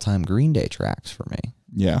like all-time Green Day tracks for me.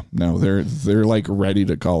 Yeah, no, they're like ready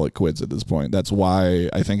to call it quits at this point. That's why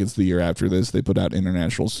I think it's the year after this they put out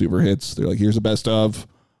international super hits. They're like, here's a best of.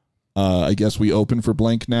 I guess we open for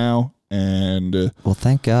Blink now, and well,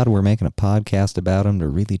 thank God we're making a podcast about them to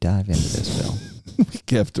really dive into this, Bill. We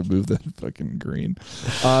have to move that fucking green.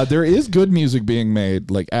 There is good music being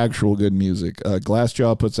made, like actual good music.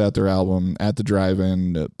 Glassjaw puts out their album At the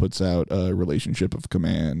Drive-In, puts out Relationship of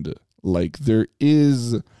Command. Like there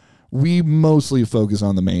is. We mostly focus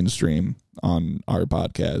on the mainstream on our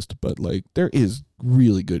podcast, but like there is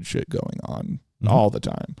really good shit going on all the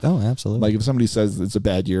time. Oh, absolutely. Like if somebody says it's a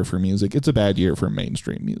bad year for music, it's a bad year for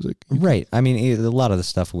mainstream music. Right. I mean, a lot of the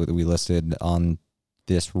stuff we listed on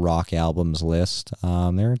this rock albums list,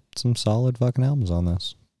 there are some solid fucking albums on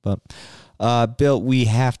this. But Bill, we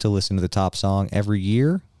have to listen to the top song every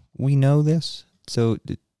year. We know this. So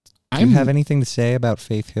do you have anything to say about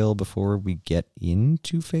Faith Hill before we get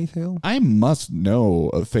into Faith Hill? I must know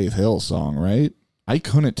a Faith Hill song, right? I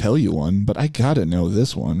couldn't tell you one, but I gotta know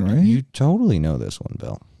this one, right? You totally know this one,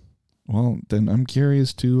 Bill. Well, then I'm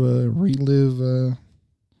curious to relive a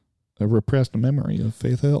repressed memory of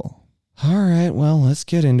Faith Hill. All right, well, let's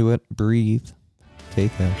get into it. Breathe.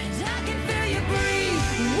 Faith Hill. And I can feel you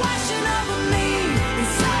breathe, washing over me, and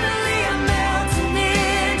suddenly I'm melting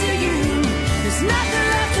into you. There's nothing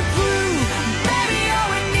left to prove, baby, all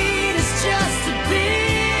we need is just to be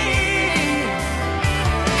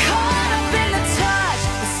caught up in the touch,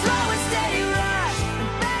 the slow and steady rush,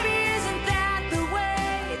 and baby, isn't that the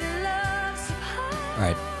way that love's supposed? All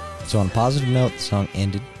right, so on a positive note, the song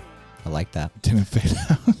ended. I like that. Didn't fade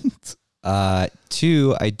out.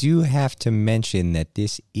 2, I do have to mention that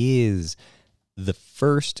this is the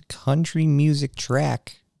first country music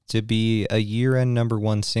track to be a year-end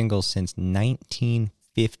 #1 single since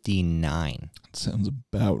 1959. Sounds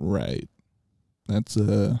about right. That's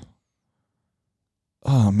oh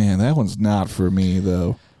man, that one's not for me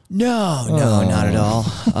though. No, not at all.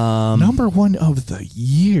 #1 of the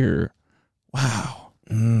year. Wow.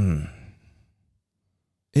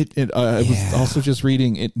 I was also just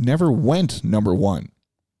reading, it never went #1.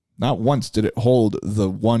 Not once did it hold the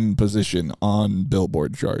 1 position on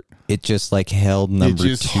Billboard chart. It just like held number 2 It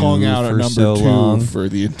just hung out at for number so 2 long, for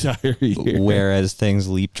the entire year. whereas things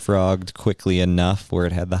leapfrogged quickly enough where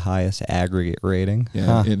it had the highest aggregate rating.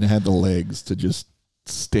 Yeah, it had the legs to just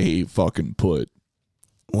stay fucking put.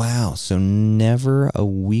 Wow, so never a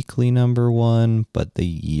weekly #1, but the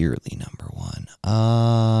yearly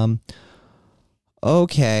 #1.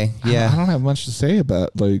 Okay, yeah. I don't have much to say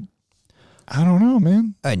about, like, I don't know,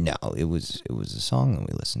 man. No, it was a song that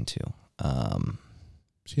we listened to.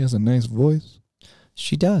 She has a nice voice.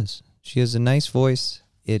 She does. She has a nice voice.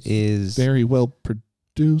 It is very well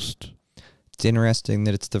produced. It's interesting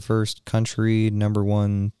that it's the first country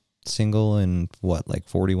 #1 single in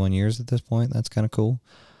 41 years at this point. That's kind of cool.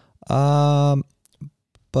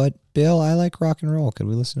 But Bill, I like rock and roll. Could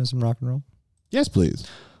we listen to some rock and roll? Yes, please.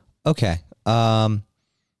 Okay.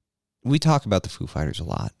 We talk about the Foo Fighters a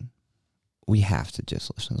lot. We have to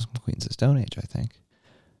just listen to some Queens of the Stone Age, I think.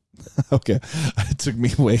 Okay. It took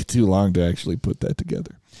me way too long to actually put that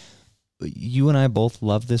together. You and I both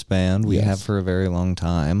love this band. We Yes. have for a very long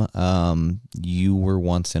time. You were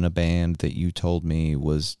once in a band that you told me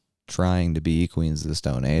was trying to be Queens of the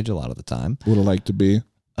Stone Age a lot of the time. Would have liked to be.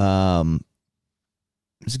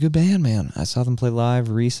 It's a good band, man. I saw them play live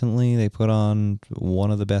recently. They put on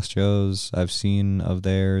one of the best shows I've seen of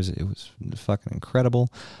theirs. It was fucking incredible.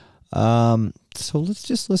 So let's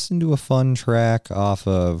just listen to a fun track off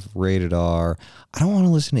of Rated R. I don't want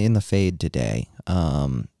to listen to In the Fade today.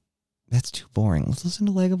 That's too boring. Let's listen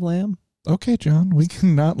to Leg of Lamb. Okay, John, we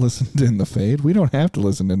cannot listen to In the Fade. We don't have to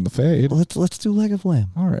listen to In the Fade. Let's do Leg of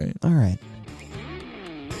Lamb. All right. All right.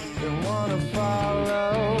 They wanna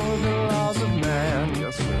follow the laws of man.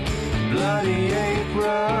 Yes, sir. Bloody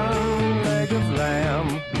apron, leg of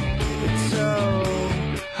lamb. It's so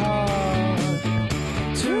hard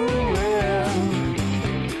to win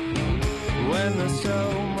when there's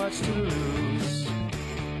so much to lose.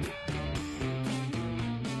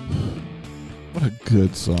 What a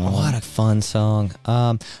good song. What a fun song.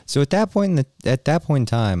 So at that point in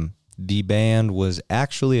time, the band was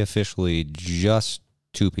actually officially just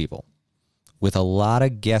 2 people, with a lot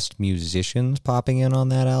of guest musicians popping in on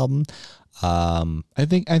that album. I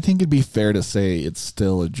think it'd be fair to say it's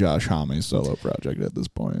still a Josh Homme solo project at this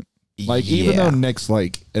point. Like, even though Nick's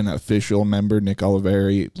like an official member, Nick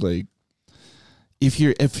Oliveri, like if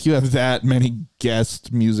you have that many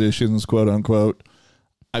guest musicians, quote unquote,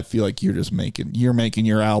 I feel like you're making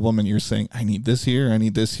your album and you're saying, I need this here, I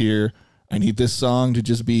need this here, I need this song to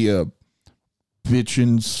just be a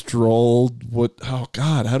bitchin' stroll. Oh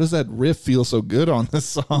God, how does that riff feel so good on this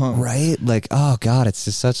song? Right? Like, oh God, it's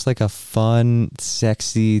just such like a fun,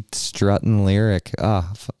 sexy, strutting lyric.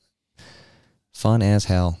 Fun as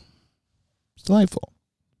hell. It's delightful.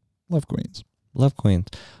 Love Queens. Love Queens.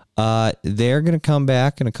 They're going to come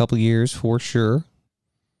back in a couple years for sure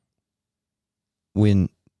when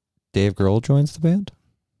Dave Grohl joins the band.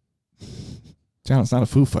 John, it's not a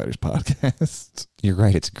Foo Fighters podcast. You're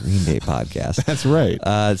right. It's a Green Day podcast. That's right.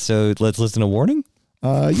 So let's listen to Warning.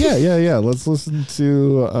 Yeah. Let's listen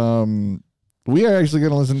to. We are actually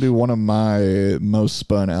going to listen to one of my most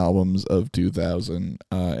spun albums of 2000,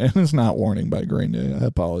 and it's not Warning by Green Day. I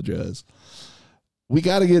apologize. We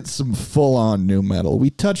got to get some full-on new metal. We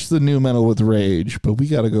touched the new metal with Rage, but we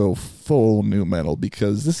got to go full new metal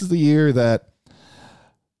because this is the year that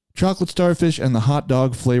Chocolate Starfish and the Hot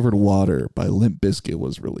Dog Flavored Water by Limp Bizkit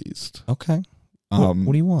was released. Okay.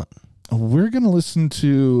 What do you want? We're going to listen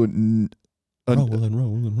to...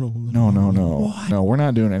 Rolling. No. What? No, we're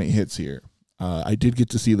not doing any hits here. I did get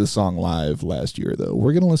to see the song live last year, though.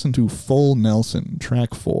 We're going to listen to Full Nelson,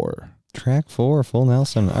 track 4. Track 4, Full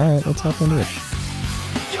Nelson. All right, let's hop into it.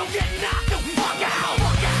 You'll get knocked the fuck out.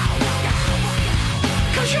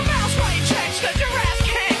 Cause your mouse might change that your ass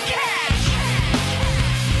can't catch.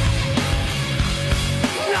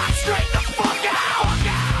 Knock straight the fuck out.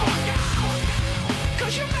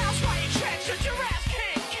 Cause your mouse might change that your ass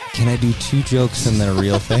can't catch. Can I do 2 jokes and then a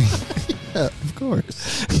real thing? Yeah, of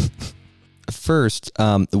course. First,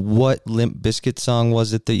 what Limp Bizkit song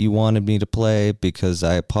was it that you wanted me to play? Because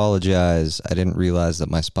I apologize. I didn't realize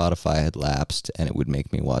that my Spotify had lapsed and it would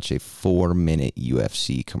make me watch a 4-minute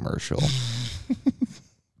UFC commercial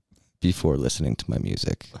before listening to my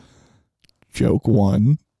music. Joke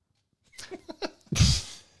 1.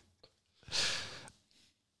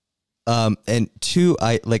 And 2,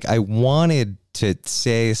 I wanted to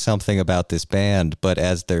say something about this band, but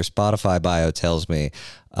as their Spotify bio tells me,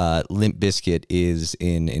 Limp Bizkit is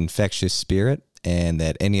an infectious spirit and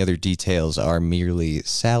that any other details are merely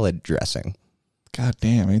salad dressing. God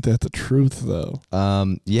damn, ain't that the truth, though?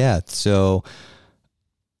 Yeah, so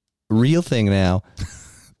real thing now.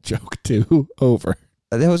 Joke 2, over.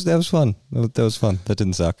 That was fun. That was fun. That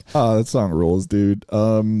didn't suck. Oh, that song rules, dude.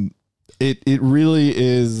 It really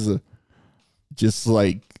is just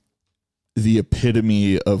like the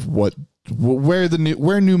epitome of where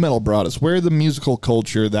new metal brought us, where the musical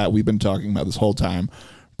culture that we've been talking about this whole time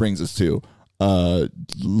brings us to.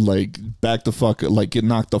 Like back the fuck, like get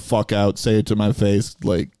knocked the fuck out, say it to my face,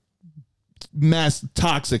 like most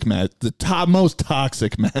toxic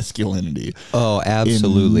masculinity. Oh,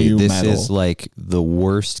 absolutely. In nu This metal. is like the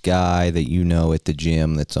worst guy that you know at the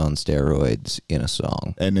gym that's on steroids in a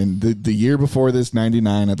song. And in the year before this,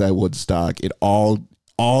 99 at that Woodstock, it all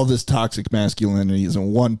this toxic masculinity is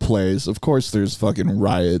in one place. Of course, there's fucking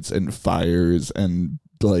riots and fires and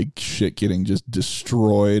like shit getting just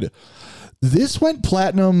destroyed. This went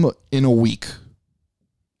platinum in a week.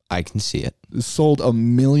 I can see it. It sold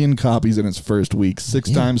 1 million copies in its first week,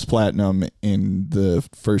 6 times platinum in the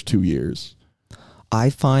first 2 years. I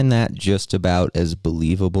find that just about as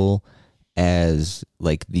believable as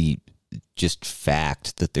like the just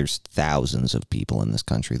fact that there's thousands of people in this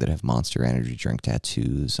country that have Monster Energy drink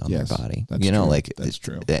tattoos on their body. That's you know, true. like that's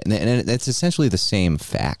true. And it's essentially the same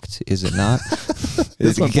fact, is it not?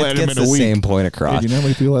 This one platinum gets in a the week. same point across. Hey, do you know how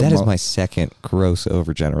many people have That is my second gross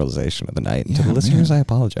overgeneralization of the night. And to the Yeah, listeners, man. I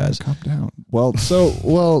apologize. Calm down. Well,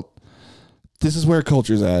 this is where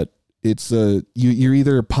culture's at. It's you're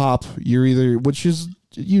either pop, which is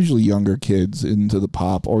usually younger kids into the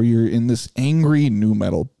pop, or you're in this angry nu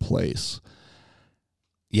metal place.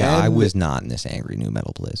 Yeah, I And- was not in this angry new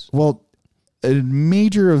metal place. Well, a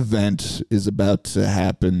major event is about to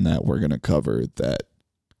happen that we're going to cover that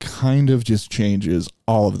kind of just changes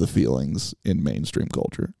all of the feelings in mainstream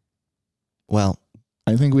culture. Well,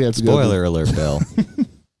 I think we have to spoiler alert, Bill.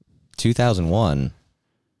 2001.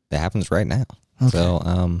 That happens right now. Okay.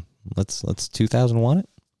 So, let's 2001 it.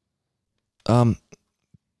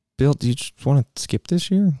 Bill, do you just want to skip this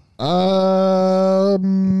year? No.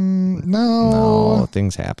 No,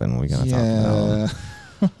 things happen. We gotta talk about.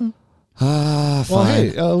 Well,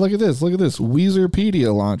 Fine. hey, look at this.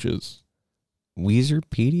 Weezerpedia launches.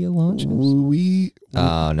 Weezerpedia launches? No,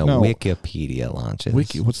 Wikipedia launches.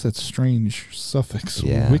 Wiki. What's that strange suffix?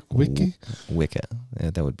 Yeah. Wiki. Wicca.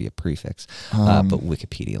 That would be a prefix. Um, But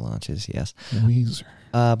Wikipedia launches, yes. Weezer.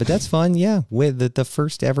 But that's fun, yeah. With the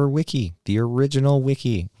first ever wiki, the original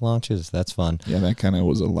wiki launches. That's fun. Yeah, that kind of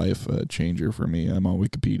was a life changer for me. I'm on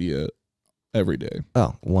Wikipedia every day.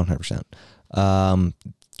 Oh, 100%.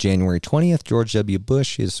 January 20th, George W.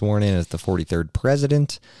 Bush is sworn in as the 43rd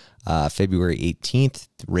president. February 18th,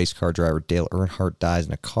 race car driver Dale Earnhardt dies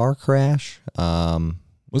in a car crash. It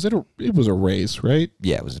was a race, right?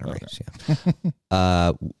 Yeah, it was in a race,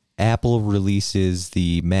 yeah. Apple releases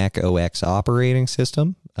the Mac OS operating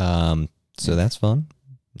system. So that's fun.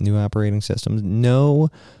 New operating systems. No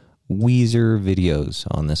Weezer videos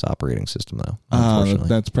on this operating system, though, unfortunately.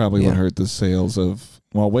 That's probably what hurt the sales of...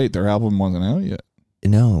 Well, wait, their album wasn't out yet.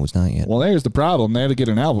 No, it was not yet. Well, there's the problem. They had to get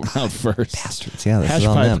an album out first. Bastards. Yeah, this is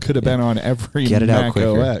on them. Hashpipe could have been on every Get it Mac out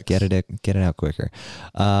quicker. OS. Get it out quicker.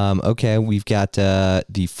 Okay, we've got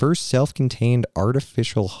the first self-contained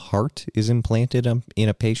artificial heart is implanted in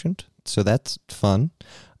a patient, so that's fun.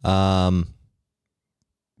 You want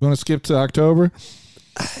to skip to October?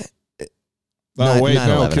 Oh, wait, no,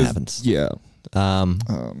 9/11 because... happens. Yeah.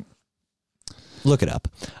 Look it up.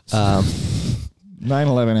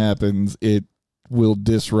 9/11 happens. It will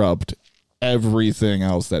disrupt everything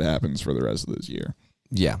else that happens for the rest of this year.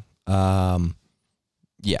 Yeah.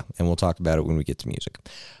 Yeah, and we'll talk about it when we get to music.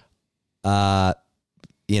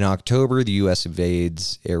 In October, the U.S.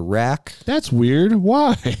 invades Iraq. That's weird.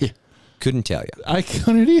 Why? Couldn't tell you. I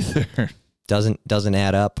couldn't either. Doesn't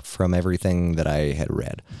add up from everything that I had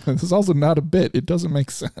read. This is also not a bit. It doesn't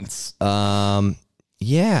make sense.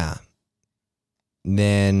 Yeah.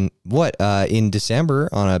 Then what? In December,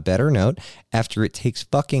 on a better note, after it takes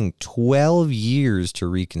fucking 12 years to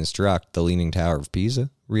reconstruct, the Leaning Tower of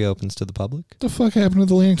Pisa reopens to the public. What the fuck happened to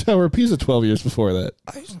the Leaning Tower of Pisa 12 years before that?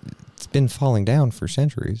 It's been falling down for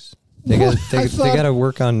centuries. They got to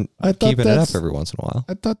work on keeping it up every once in a while.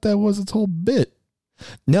 I thought that was its whole bit.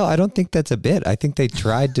 No, I don't think that's a bit. I think they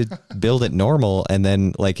tried to build it normal, and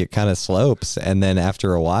then like it kind of slopes, and then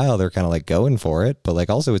after a while they're kind of like going for it, but like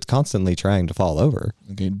also it's constantly trying to fall over.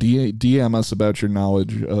 Okay, DM us about your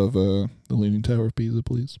knowledge of the Leaning Tower of Pisa,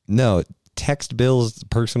 please. No, text Bill's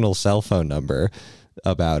personal cell phone number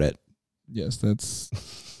about it. Yes, that's...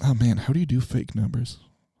 Oh, man, how do you do fake numbers?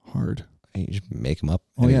 Hard. You just make them up.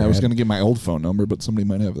 Oh, yeah, I was going to get my old phone number, but somebody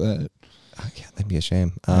might have that. Oh, yeah, that'd be a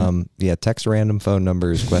shame. Yeah, text random phone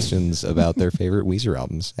numbers, questions about their favorite Weezer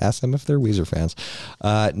albums. Ask them if they're Weezer fans.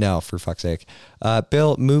 No, for fuck's sake.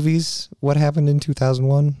 Bill, movies, what happened in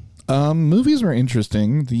 2001? Movies were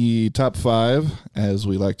interesting. The top 5, as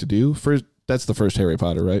we like to do. First, that's the first Harry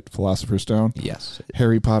Potter, right? Philosopher's Stone. Yes.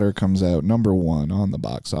 Harry Potter comes out number 1 on the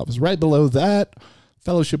box office. Right below that,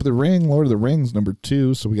 Fellowship of the Ring, Lord of the Rings, number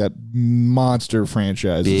 2. So we got monster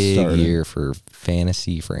franchises Big starting. year for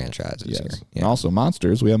fantasy franchises Yes. here. And also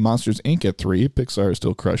Monsters. We have Monsters, Inc. at 3. Pixar is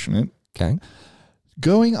still crushing it. Okay.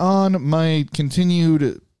 Going on my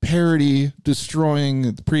continued parody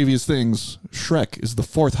destroying the previous things, Shrek is the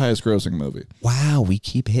 4th highest grossing movie. Wow, we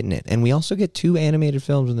keep hitting it. And we also get 2 animated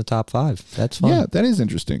films in the top 5. That's fun. Yeah, that is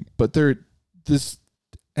interesting. But this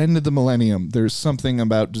end of the millennium, there's something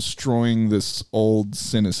about destroying this old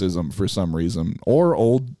cynicism for some reason, or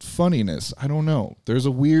old funniness. I don't know. There's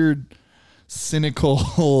a weird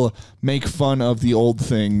cynical make fun of the old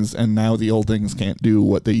things, and now the old things can't do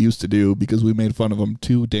what they used to do because we made fun of them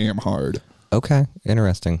too damn hard. Okay,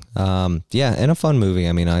 interesting. Yeah, and a fun movie.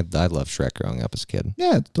 I mean, I loved Shrek growing up as a kid.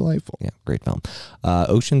 Yeah, it's delightful. Yeah, great film.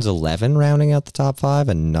 Ocean's 11 rounding out the top 5.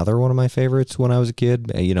 Another one of my favorites when I was a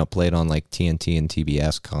kid. Played on like TNT and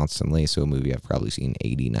TBS constantly. So a movie I've probably seen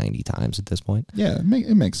 80, 90 times at this point. Yeah,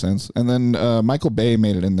 it makes sense. And then Michael Bay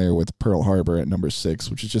made it in there with Pearl Harbor at number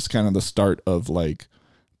 6, which is just kind of the start of like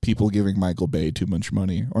people giving Michael Bay too much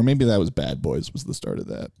money. Or maybe that was Bad Boys was the start of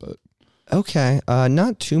that, but... Okay,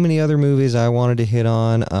 not too many other movies I wanted to hit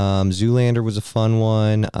on. Zoolander was a fun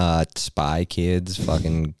one. Spy Kids,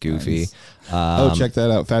 fucking goofy. Nice. Check that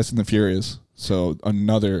out. Fast and the Furious. So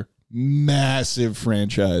another massive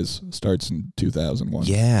franchise starts in 2001.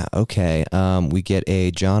 Yeah, okay. We get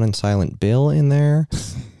a John and Silent Bill in there.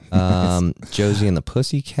 Josie and the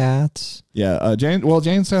Pussycats. Yeah, Jane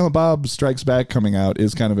and Silent Bob Strikes Back coming out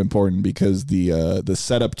is kind of important because the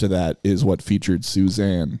setup to that is what featured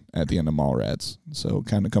Suzanne at the end of Mallrats. So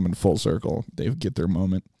kind of coming full circle. They get their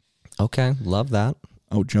moment. Okay, love that.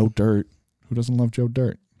 Oh, Joe Dirt. Who doesn't love Joe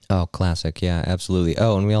Dirt? Oh, classic. Yeah, absolutely.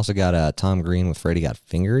 Oh, and we also got Tom Green with Freddie Got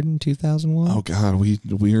Fingered in 2001. Oh, God.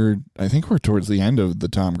 I think we're towards the end of the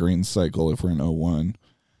Tom Green cycle if we're in 01.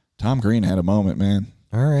 Tom Green had a moment, man.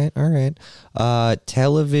 All right.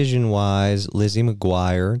 Television-wise, Lizzie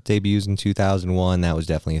McGuire debuts in 2001. That was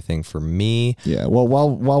definitely a thing for me. Yeah, well,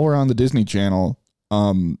 while we're on the Disney Channel,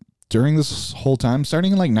 during this whole time,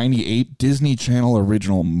 starting in like 98, Disney Channel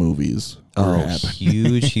original movies are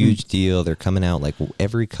happening. huge deal. They're coming out like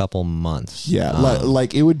every couple months. Yeah,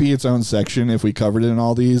 like it would be its own section if we covered it in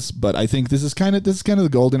all these, but I think this is kind of the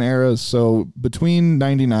golden era. So between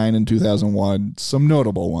 99 and 2001, some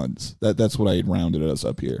notable ones. That's what I rounded us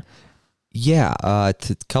up here. Yeah, a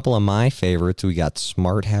couple of my favorites. We got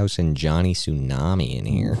Smart House and Johnny Tsunami in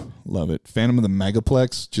here. Ooh, love it. Phantom of the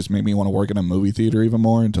Megaplex just made me want to work in a movie theater even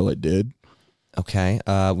more until I did. Okay,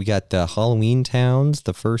 we got Halloween Towns,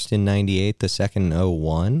 the first in 98, the second in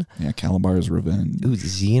 01. Yeah, Calabar's Revenge. Ooh,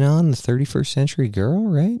 Xenon, the 31st Century Girl,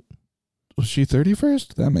 right? Was she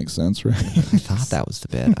 31st? That makes sense, right? I thought that was the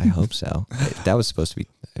bit. I hope so. That was supposed to be,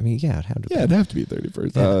 I mean, yeah, it had to be. Yeah, it'd have to be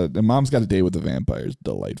 31st. Yeah. And Mom's Got a Date with the Vampires.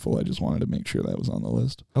 Delightful. I just wanted to make sure that was on the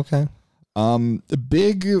list. Okay.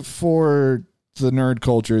 Big for the nerd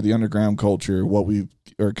culture, the underground culture, what we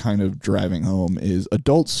are kind of driving home is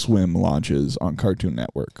Adult Swim launches on Cartoon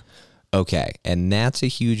Network. Okay, and that's a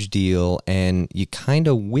huge deal, and you kind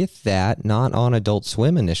of with that, not on Adult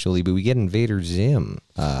Swim initially, but we get Invader Zim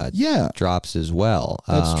drops as well.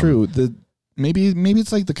 That's true. Maybe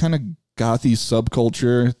it's like the kind of gothy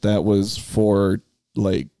subculture that was for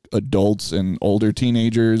like adults and older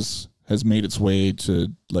teenagers has made its way to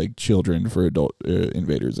like children for adult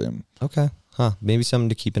Invader Zim. Okay. Huh, maybe something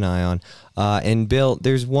to keep an eye on. And Bill,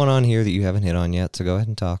 there's one on here that you haven't hit on yet, so go ahead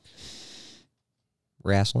and talk.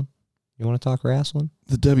 Wrestling? You want to talk wrestling?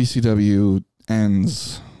 The WCW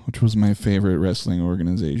ends, which was my favorite wrestling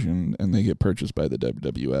organization, and they get purchased by the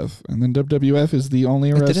WWF. And then WWF is the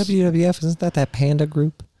only... But the WWF, isn't that Panda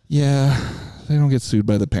group? Yeah, they don't get sued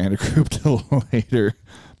by the Panda group till later.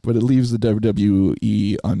 But it leaves the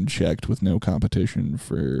WWE unchecked with no competition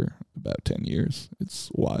for about 10 years. It's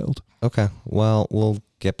wild. Okay. Well, we'll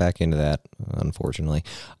get back into that, unfortunately.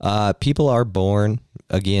 People are born.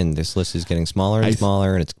 Again, this list is getting smaller and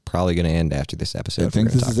smaller, and it's probably going to end after this episode. I think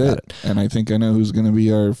this is it. And I think I know who's going to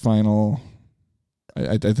be our final.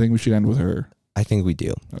 I think we should end with her. I think we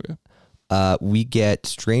do. Okay. We get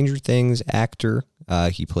Stranger Things actor.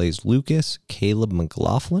 He plays Lucas, Caleb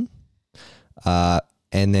McLaughlin.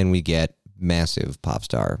 And then we get massive pop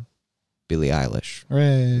star Billie Eilish.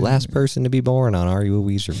 Hooray. Last person to be born on Are You a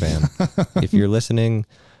Weezer Fan? If you're listening,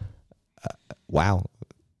 wow.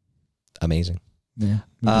 Amazing. Yeah.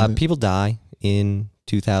 People die in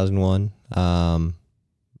 2001.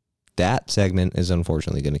 That segment is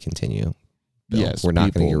unfortunately going to continue. Bill. Yes. We're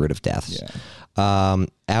not going to get rid of deaths. Yeah.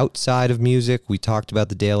 Outside of music, we talked about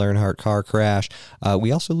the Dale Earnhardt car crash.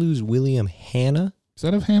 We also lose William Hanna. Is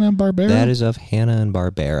that of Hanna-Barbera? That is of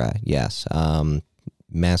Hanna-Barbera, yes.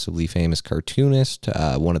 Massively famous cartoonist.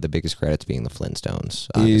 One of the biggest credits being the Flintstones,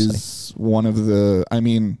 obviously. Is one of the, I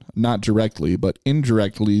mean, not directly, but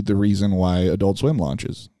indirectly the reason why Adult Swim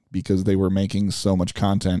launches. because they were making so much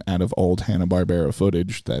content out of old Hanna-Barbera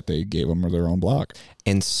footage that they gave them their own block.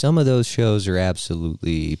 And some of those shows are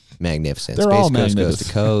absolutely magnificent. They're Space all Coast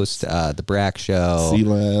magnificent. Coast to Coast, The Brack Show.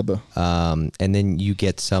 C-Lab. And then you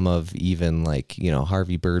get some of even like,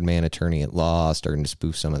 Harvey Birdman, Attorney at Law, starting to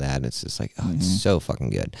spoof some of that. And it's just like, it's so fucking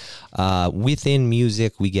good. Within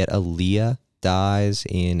music, we get Aaliyah dies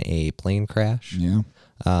in a plane crash. Yeah.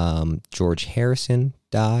 George Harrison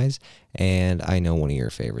dies. And I know one of your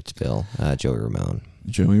favorites, Bill, Joey Ramone.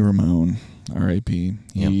 Joey Ramone, R.I.P.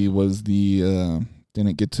 He was the...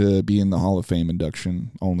 didn't get to be in the Hall of Fame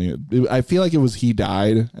induction. I feel like it was he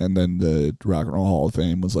died, and then the Rock and Roll Hall of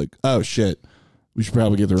Fame was like, oh, shit, we should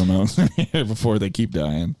probably get the Ramones in here before they keep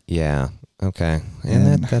dying. Yeah. Okay.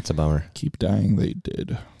 And that's a bummer. Keep dying, they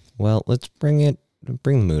did. Well, let's bring the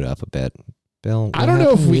mood up a bit. Bill, I don't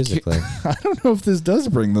know if musically? I don't know if this does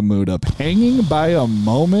bring the mood up. Hanging by a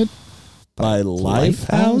Moment by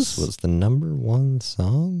Lifehouse was the number one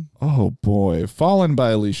song. Oh boy, Fallen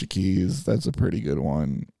by Alicia Keys. That's a pretty good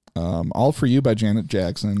one. All For You by Janet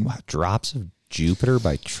Jackson. Wow, Drops of Jupiter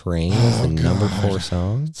by Train is the number 4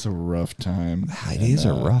 song. It's a rough time. It is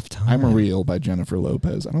a rough time. I'm a Real by Jennifer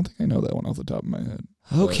Lopez. I don't think I know that one off the top of my head.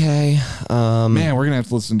 Okay. Man, we're gonna have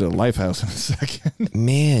to listen to Lifehouse in a second.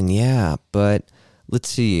 Man, yeah, but let's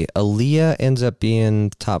see. Aaliyah ends up being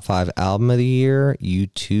the top 5 album of the year.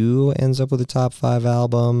 U2 ends up with a top 5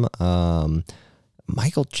 album.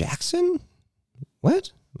 Michael Jackson?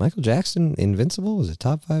 What? Michael Jackson, Invincible was a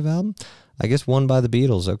top 5 album? I guess one by the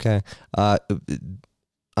Beatles. Okay.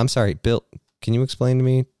 I'm sorry, Bill. Can you explain to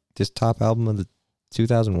me this top album of the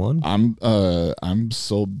 2001? I'm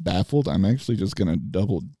so baffled. I'm actually just gonna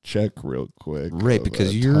double check real quick. Right,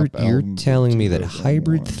 because you're telling me that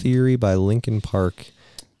Hybrid Theory by Linkin Park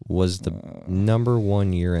was the number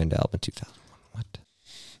 1 year-end album of 2001. What?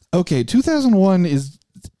 Okay, 2001 is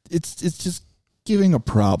it's just giving a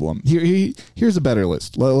problem. Here's a better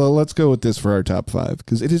list. Let's go with this for our top 5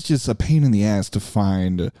 because it is just a pain in the ass to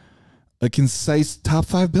find a concise top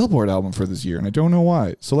 5 Billboard album for this year, and I don't know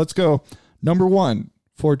why. So let's go. Number 1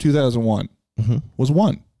 for 2001 was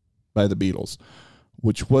One by the Beatles,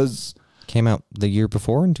 which came out the year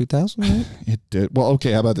before in 2000, right? It did. Well,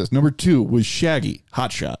 okay, how about this? Number 2 was Shaggy,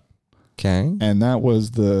 Hot Shot. Okay. And that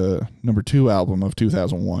was the number 2 album of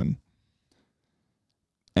 2001.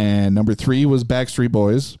 And number 3 was Backstreet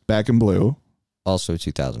Boys, Back in Blue. Also a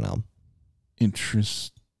 2000 album.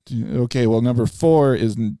 Interesting. Okay, well, number 4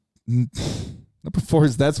 is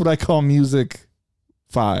That's What I Call Music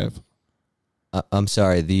 5. I'm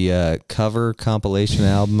sorry, the cover compilation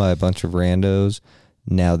album by a bunch of randos.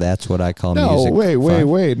 Now That's What I Call Music. No,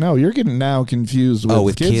 wait. No, you're getting now confused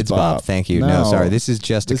with Kids Bop. Thank you. No, sorry. This is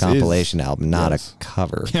just a compilation album, not a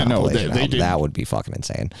cover compilation album. That would be fucking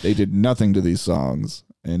insane. They did nothing to these songs.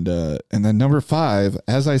 And then number 5,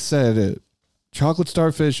 as I said, Chocolate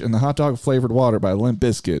Starfish and the Hot Dog Flavored Water by Limp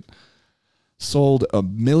Bizkit sold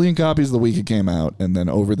 1 million copies the week it came out. And then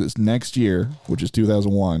over this next year, which is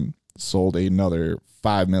 2001, sold another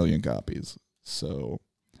 5 million copies. So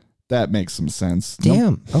that makes some sense.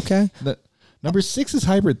 Damn. Okay. Number 6 is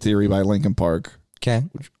Hybrid Theory by Linkin Park. Okay.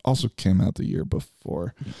 Which also came out the year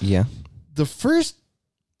before. Yeah. The first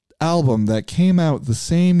album that came out the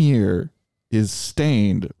same year is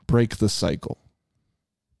Stained, Break the Cycle.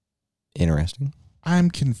 Interesting. I'm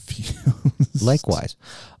confused. Likewise.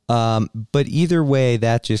 But either way,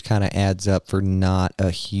 that just kind of adds up for not a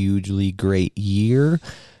hugely great year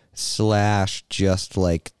 / just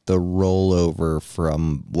like the rollover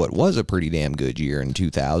from what was a pretty damn good year in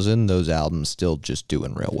 2000. Those albums still just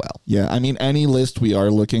doing real well. Yeah, I mean, any list we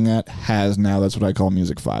are looking at has now That's What I Call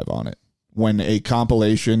Music 5 on it. When a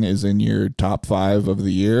compilation is in your top 5 of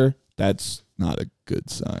the year, that's not a good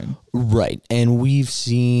sign. Right. And we've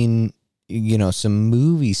seen, some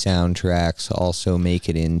movie soundtracks also make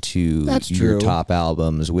it into your top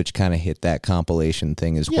albums, which kind of hit that compilation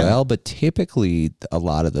thing as well. But typically, a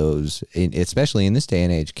lot of those, especially in this day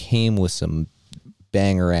and age, came with some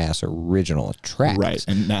banger-ass original tracks. Right.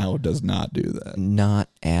 And now it does not do that. Not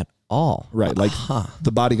at all. Right. Like,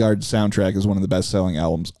 the Bodyguard soundtrack is one of the best-selling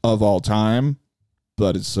albums of all time,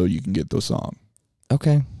 but it's so you can get the song.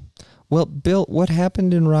 Okay. Well, Bill, what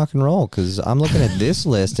happened in rock and roll? Because I'm looking at this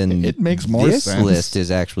list, and it makes more sense. This list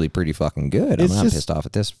is actually pretty fucking good. I'm not pissed off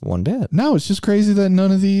at this one bit. No, it's just crazy that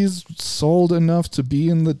none of these sold enough to be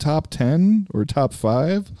in the top 10 or top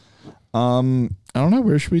 5. I don't know.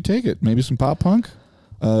 Where should we take it? Maybe some pop punk?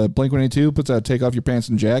 Blink-182 puts out Take Off Your Pants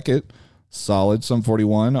and Jacket. Solid Sum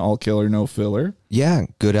 41, all killer, no filler. Yeah,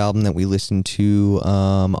 good album that we listened to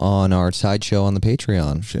on our sideshow on the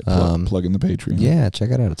Patreon. Shit, plug in the Patreon. Yeah, check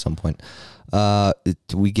it out at some point.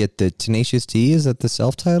 We get the Tenacious D. Is that the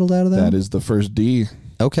self-titled out of that? That is the first D.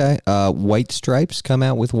 Okay. White Stripes come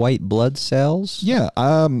out with White Blood Cells. Yeah,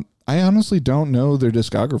 I honestly don't know their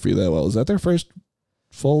discography that well. Is that their first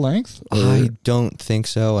full length? I don't think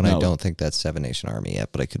so, and No. I don't think that's Seven Nation Army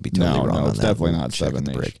yet, but I could be totally wrong on it's that. definitely We'll not check at Seven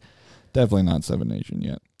the Nation. break. Definitely not Seven Nation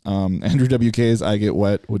yet. Andrew WK's I Get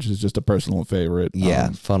Wet, which is just a personal favorite. Yeah,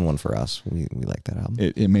 fun one for us. We like that album.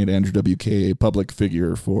 It made Andrew WK a public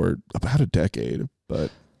figure for about a decade,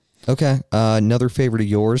 but Okay. Another favorite of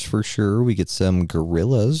yours for sure. We get some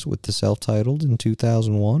Gorillaz with the self-titled in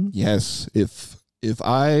 2001. yes, if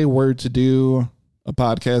I were to do a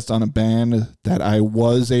podcast on a band that I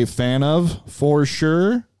was a fan of, for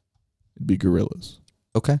sure, it'd be Gorillaz.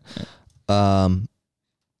 Okay.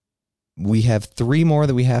 We have three more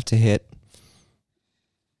that we have to hit.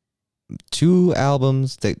 Two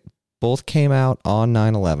albums that both came out on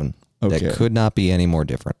 9/11 Okay. that could not be any more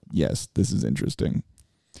different. Yes, this is interesting.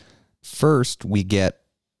 First, we get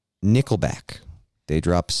Nickelback. They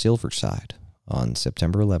drop Silver Side on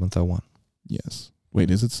September 11th, 01. Yes. Wait,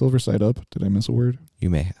 is it Silver Side Up? Did I miss a word? You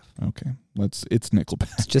may have. Okay. It's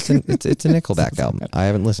Nickelback. It's just it's a Nickelback album. I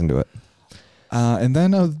haven't listened to it. And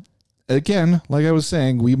then again, like I was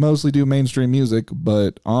saying, we mostly do mainstream music,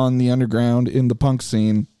 but on the underground in the punk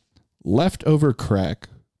scene, Leftover Crack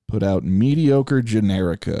put out Mediocre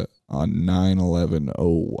Generica on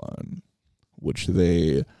 9/11/01, which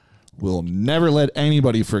they will never let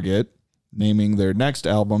anybody forget, naming their next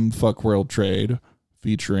album Fuck World Trade,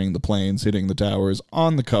 featuring the planes hitting the towers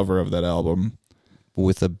on the cover of that album.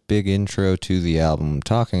 With a big intro to the album,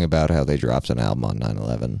 talking about how they dropped an album on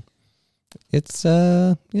 9/11. It's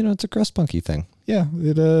it's a crust punky thing. Yeah,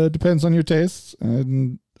 it depends on your tastes,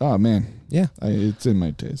 and oh man, Yeah. it's in my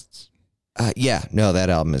tastes. That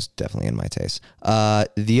album is definitely in my taste.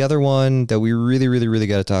 The other one that we really, really, really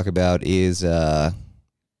got to talk about is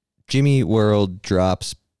Jimmy Eat World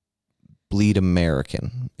drops Bleed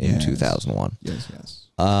American in Yes. 2001. Yes.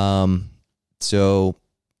 So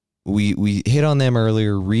we hit on them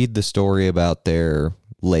earlier. Read the story about their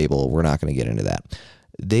label. We're not going to get into that.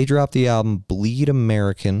 They dropped the album Bleed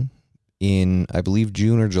American in, I believe,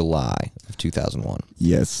 June or July of 2001.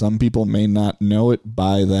 Yes, some people may not know it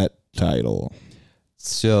by that title.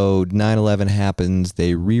 So 9/11 happens.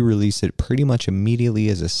 They re-release it pretty much immediately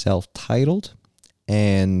as a self-titled,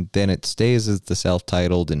 and then it stays as the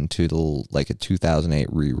self-titled until like a 2008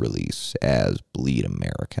 re-release as Bleed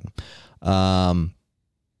American.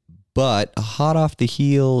 But hot off the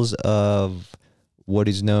heels of what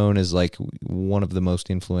is known as like one of the most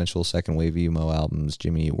influential second wave emo albums,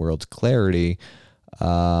 Jimmy Eat World's Clarity,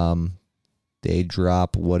 they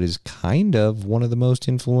drop what is kind of one of the most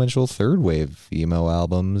influential third wave emo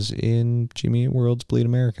albums in Jimmy Eat World's Bleed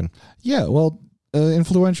American. Yeah, well,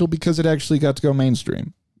 influential because it actually got to go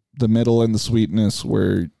mainstream. The Middle and the Sweetness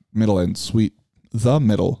were middle and sweet. The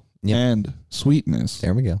Middle Yep. and Sweetness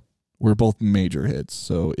There we go. were both major hits,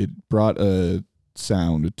 so it brought a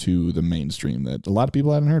sound to the mainstream that a lot of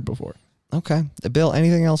people hadn't heard before. Okay. Bill,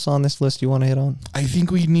 anything else on this list you want to hit on? I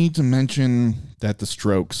think we need to mention that the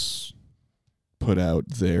Strokes put out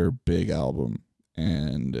their big album,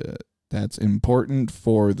 and that's important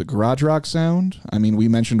for the garage rock sound. I mean, we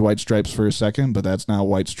mentioned White Stripes for a second, but that's not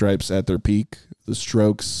White Stripes at their peak. The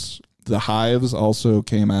Strokes, the Hives also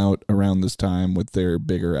came out around this time with their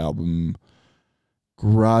bigger album.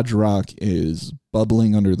 Garage rock is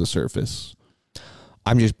bubbling under the surface.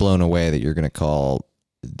 I'm just blown away that you're going to call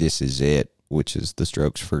This Is It, which is the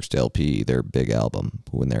Strokes' first LP, their big album,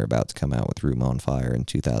 when they're about to come out with Room on Fire in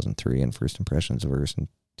 2003 and First Impressions of Verse in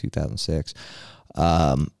 2006.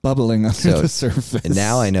 Bubbling under the surface. And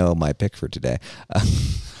now I know my pick for today.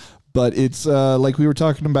 But it's like we were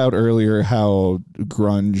talking about earlier, how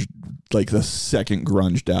grunge, like the second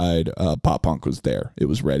grunge died, pop punk was there. It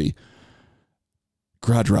was ready.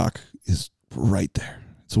 Garage rock is right there.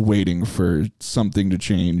 It's waiting for something to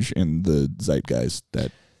change in the zeitgeist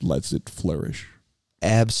that lets it flourish.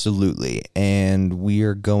 Absolutely. And we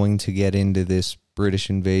are going to get into this British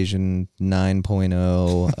Invasion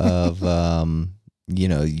 9.0 of,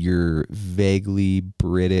 your vaguely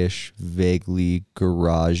British, vaguely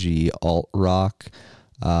garagey alt rock,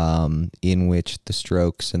 in which the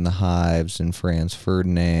Strokes and the Hives and Franz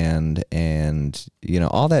Ferdinand and,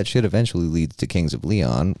 all that shit eventually leads to Kings of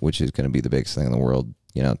Leon, which is going to be the biggest thing in the world,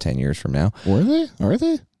 10 years from now. Were they? Are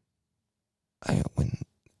they? I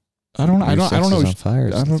don't know. I On Fire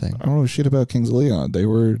is the thing. don't know shit about Kings of Leon.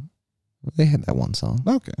 They had that one song.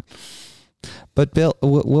 Okay. But Bill,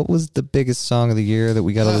 what was the biggest song of the year that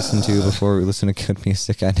we got to listen to before we listen to good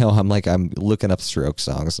music? I know I'm looking up stroke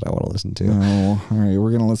songs that I want to listen to. No, all right,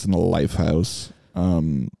 we're gonna listen to Lifehouse.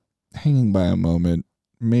 Hanging by a Moment.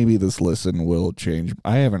 Maybe this listen will change.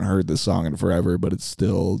 I haven't heard this song in forever, but it's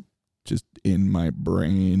still just in my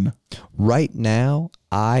brain. Right now,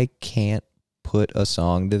 I can't put a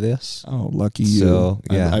song to this. Oh, lucky you. So,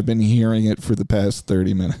 yeah. I've been hearing it for the past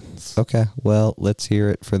 30 minutes. Okay, well, let's hear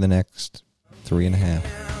it for the next 3.5.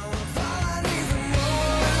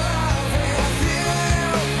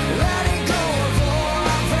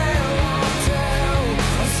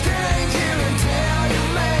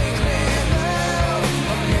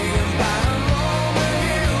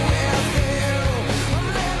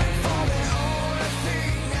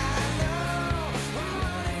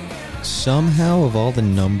 Somehow, of all the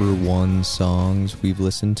number one songs we've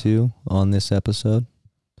listened to on this episode,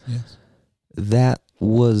 Yes. that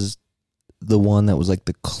was the one that was like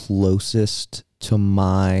the closest to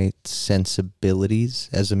my sensibilities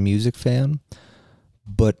as a music fan,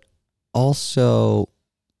 but also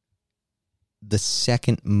the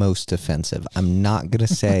second most offensive. I'm not going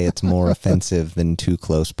to say it's more offensive than Too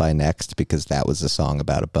Close by Next, because that was a song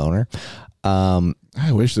about a boner.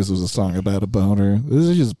 I wish this was a song about a boner. This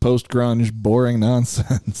is just post-grunge, boring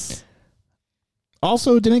nonsense.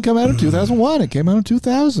 Also, it didn't come out in 2001. It came out in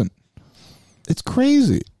 2000. It's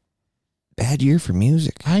crazy. Bad year for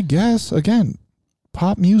music. I guess, again,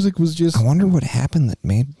 pop music was just... I wonder what happened that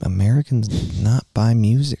made Americans not buy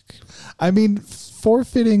music. I mean,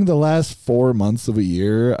 forfeiting the last 4 months of a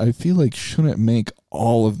year, I feel like shouldn't make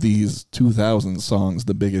all of these 2000 songs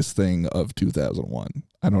the biggest thing of 2001.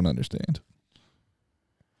 I don't understand.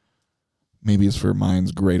 Maybe it's for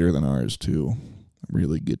minds greater than ours to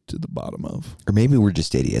really get to the bottom of. Or maybe we're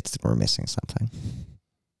just idiots and we're missing something.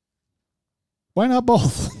 Why not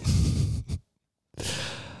both?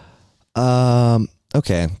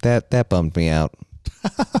 Okay, that bummed me out.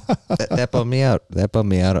 that bummed me out. That bummed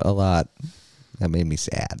me out a lot. That made me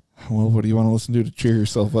sad. Well, what do you want to listen to cheer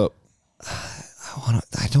yourself up?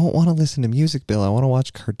 I don't want to listen to music, Bill. I want to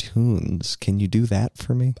watch cartoons. Can you do that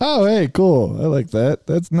for me? Oh, hey, cool. I like that.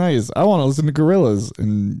 That's nice. I want to listen to Gorillaz.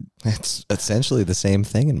 And It's essentially the same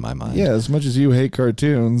thing in my mind. yeah, as much as you hate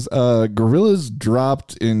cartoons, Gorillaz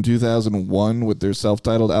dropped in 2001 with their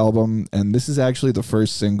self-titled album, and this is actually the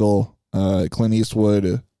first single. Clint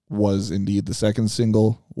Eastwood was indeed the second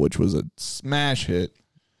single, which was a smash hit.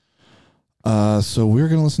 So we're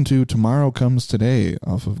going to listen to Tomorrow Comes Today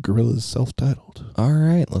off of Gorillaz' self-titled. All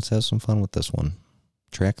right, let's have some fun with this one.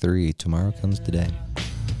 Track 3, Tomorrow Comes Today.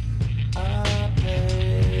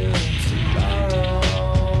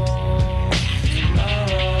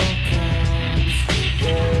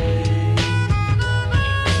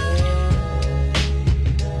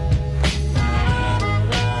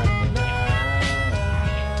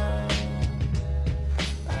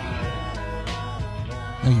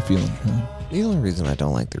 How you feeling, Sean? The only reason I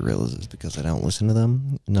don't like the Gorillaz is because I don't listen to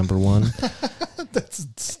them, number one. That's a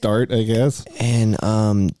start, I guess.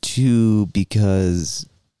 And two, because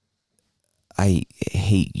I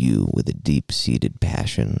hate you with a deep-seated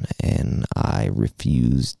passion, and I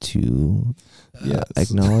refuse to Yes.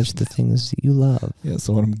 acknowledge the things that you love. Yeah,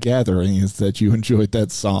 so what I'm gathering is that you enjoyed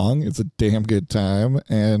that song. It's a damn good time,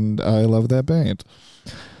 and I love that band.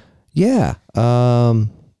 Yeah, that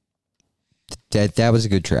was a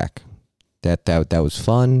good track. That was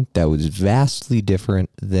fun. That was vastly different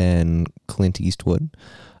than Clint Eastwood.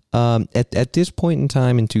 At this point in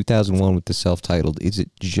time in 2001 with the self-titled, is it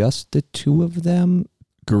just the two of them?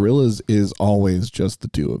 Gorillaz is always just the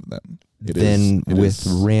two of them. It With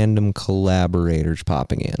random collaborators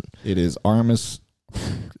popping in. It is artist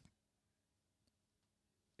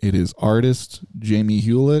Jamie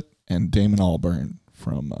Hewlett and Damon Albarn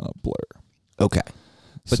from Blur. Okay.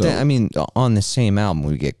 But So- then, I mean, on the same album,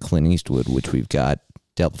 we get Clint Eastwood, which we've got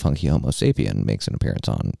Del Funky Homo Sapien makes an appearance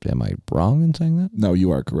on. Am I wrong in saying that? No,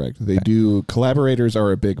 you are correct. They do. Collaborators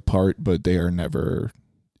are a big part, but they are never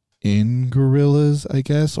in Gorillaz, I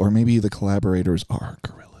guess. Or maybe the collaborators are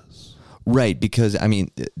Gorillaz. Right, because, I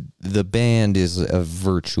mean, the band is a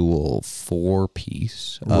virtual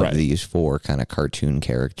four-piece of Right. these four kind of cartoon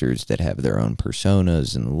characters that have their own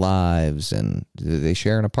personas and lives, and they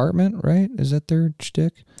share an apartment, right? Is that their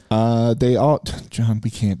shtick? They all, John,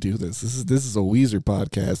 we can't do this. This is a Weezer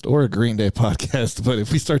podcast or a Green Day podcast. But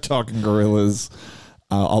if we start talking Gorillaz,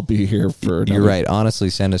 I'll be here for. You're right.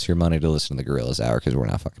 Honestly, send us your money to listen to the Gorillaz Hour, because we're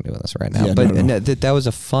not fucking doing this right now. Yeah, but no. that was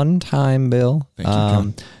a fun time, Bill. Thank you,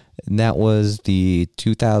 John. And that was the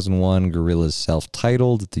 2001 Gorillaz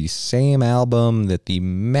self-titled, the same album that the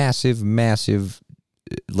massive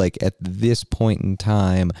like at this point in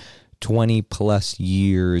time, 20 plus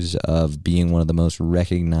years of being one of the most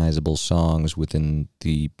recognizable songs within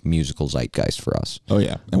the musical zeitgeist for us. Oh,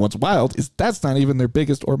 yeah. And what's wild is that's not even their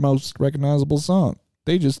biggest or most recognizable song.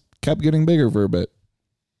 They just kept getting bigger for a bit.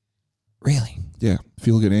 Really? Yeah.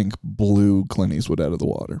 Feel Good Inc. blew Clint Eastwood out of the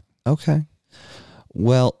water. Okay.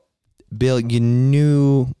 Well, Bill, you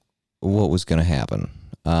knew what was going to happen.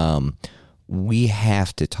 We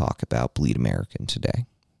have to talk about Bleed American today.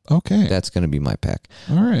 Okay. That's going to be my pick.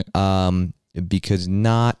 All right. Because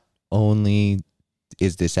not only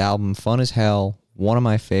is this album fun as hell, one of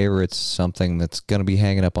my favorites, something that's going to be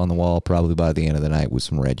hanging up on the wall probably by the end of the night with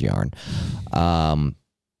some red yarn.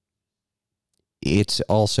 It's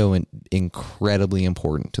also incredibly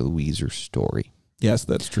important to the Weezer story. Yes,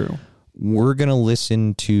 that's true. We're going to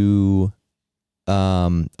listen to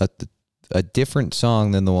a different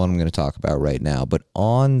song than the one I'm going to talk about right now. But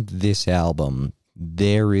on this album,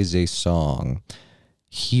 there is a song,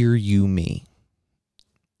 Hear You Me,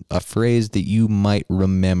 a phrase that you might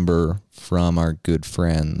remember from our good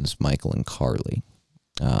friends, Michael and Carly.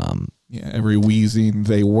 Yeah, every wheezing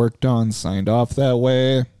they worked on signed off that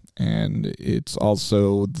way. And it's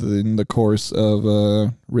also in the course of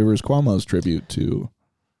Rivers Cuomo's tribute to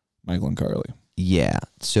Michael and Carly. Yeah.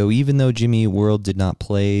 So even though Jimmy Eat World did not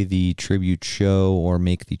play the tribute show or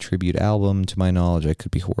make the tribute album, to my knowledge, I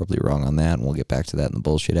could be horribly wrong on that, and we'll get back to that in the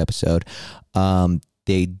bullshit episode.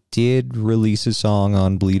 They did release a song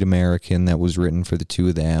on Bleed American that was written for the two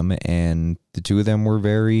of them, and the two of them were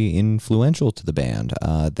very influential to the band.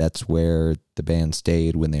 That's where the band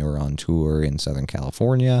stayed when they were on tour in Southern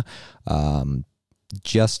California.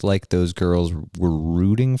 Just like those girls were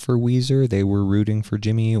rooting for Weezer, they were rooting for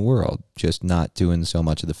Jimmy Eat World, just not doing so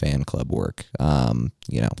much of the fan club work,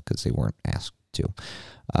 because they weren't asked to.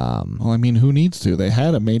 Well, I mean, who needs to? They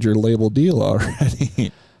had a major label deal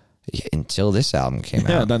already. Until this album came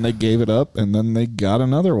Yeah, out. then they gave it up, and then they got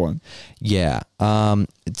another one. Yeah.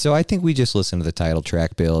 So I think we just listened to the title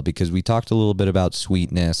track, Bill, because we talked a little bit about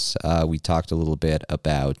Sweetness. We talked a little bit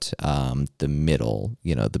about the middle,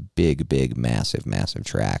 the big, massive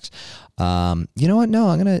tracks. You know what? No,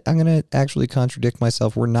 I'm gonna actually contradict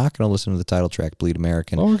myself. We're not gonna listen to the title track, Bleed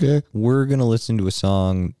American. Okay. We're gonna listen to a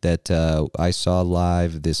song that I saw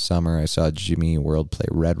live this summer. I saw Jimmy Eat World play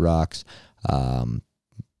Red Rocks.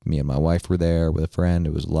 Me and my wife were there with a friend.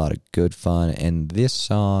 It was a lot of good fun. And this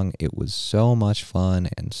song, it was so much fun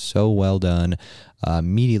and so well done.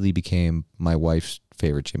 Immediately became my wife's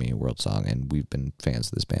favorite Jimmy Eat World song. And we've been fans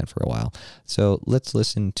of this band for a while. So let's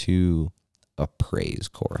listen to a praise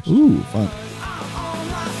chorus. Ooh, fun. I'm on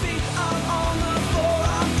my feet, I'm on the floor,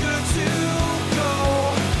 I'm good to go.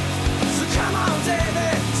 So come on,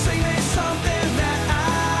 David, sing me something that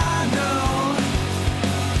I know.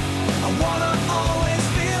 I wanna always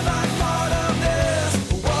feel like part of this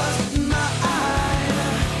was mine.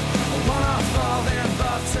 I wanna fall in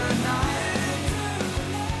love tonight.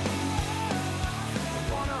 I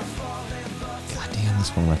wanna fall in love tonight. God damn, this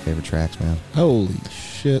is one of my favorite tracks, man. Holy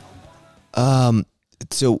shit.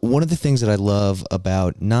 So one of the things that I love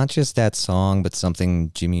about not just that song, but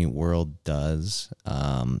something Jimmy Eat World does,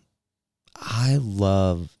 I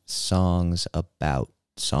love songs about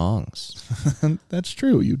songs. That's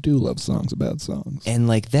true. You do love songs about songs. And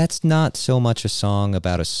that's not so much a song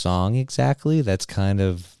about a song exactly. That's kind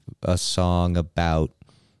of a song about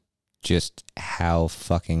just how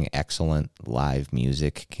fucking excellent live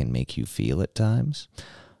music can make you feel at times.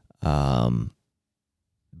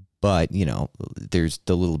 But, there's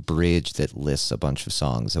the little bridge that lists a bunch of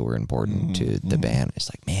songs that were important to the band. It's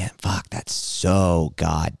like, man, fuck, that's so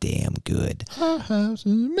goddamn good. Our house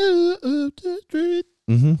in the middle of the street.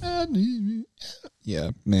 Mm-hmm.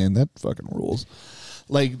 Yeah, man, that fucking rules.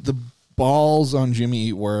 Like, the balls on Jimmy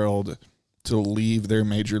Eat World to leave their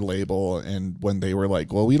major label, and when they were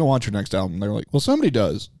like, well, we don't want your next album, they're like, well, somebody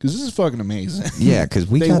does, because this is fucking amazing. Yeah, because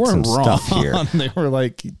we they got weren't some wrong. stuff here. They were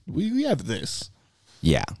like, we have this.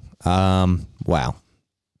 Yeah. Wow.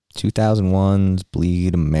 2001's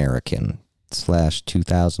Bleed American /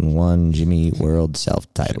 2001 Jimmy Eat World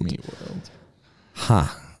self-titled. Jimmy Eat World. Huh.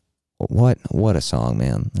 What a song,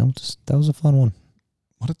 man. That was a fun one.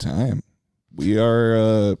 What a time. We are,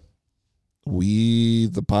 the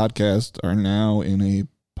podcast, are now in a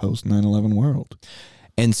post 9/11 world.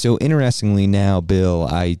 And so interestingly now, Bill,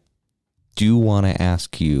 I do want to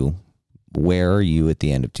ask you, where are you at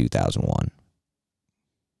the end of 2001?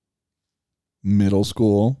 Middle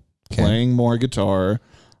school, Okay. playing more guitar.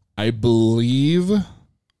 I believe,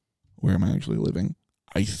 where am I actually living?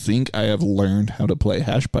 I think I have learned how to play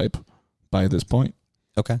hash pipe by this point.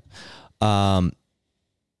 Okay.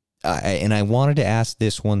 and I wanted to ask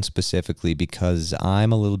this one specifically because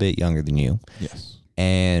I'm a little bit younger than you. Yes.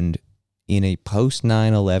 And in a post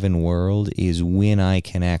 9/11 world is when I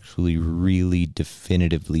can actually really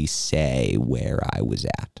definitively say where I was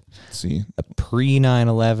at. See, Pre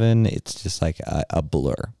 9/11, it's just like a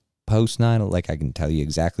blur. Post 9, like I can tell you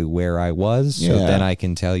exactly where I was. So Yeah. then I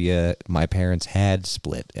can tell you my parents had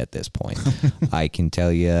split at this point. I can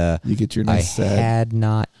tell you you get your I nice set. had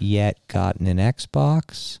not yet gotten an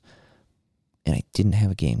Xbox and I didn't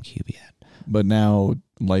have a GameCube yet. But now,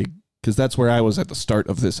 like, because that's where I was at the start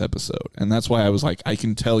of this episode. And that's why I was like, I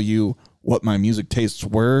can tell you what my music tastes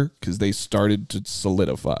were because they started to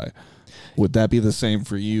solidify. Would that be the same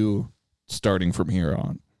for you starting from here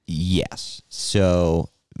on? Yes. So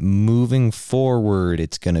moving forward,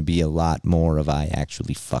 it's going to be a lot more of I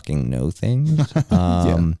actually fucking know things.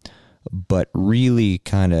 But really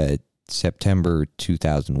kind of September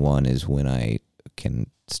 2001 is when I can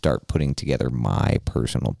start putting together my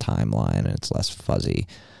personal timeline and it's less fuzzy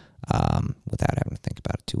without having to think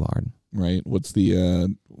about it too hard. Right? What's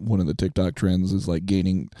the one of the TikTok trends is like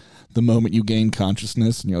gaining the moment you gain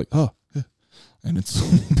consciousness and you're like, oh, yeah. And it's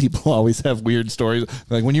people always have weird stories.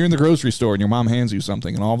 Like when you're in the grocery store and your mom hands you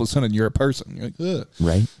something and all of a sudden you're a person. You're like, ugh.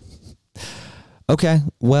 Right. Okay.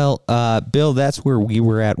 Well, Bill, that's where we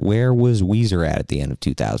were at. Where was Weezer at the end of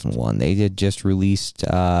 2001? They had just released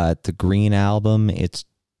the Green album. It's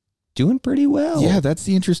doing pretty well. Yeah, that's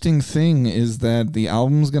the interesting thing is that the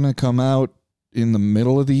album's going to come out in the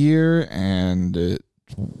middle of the year and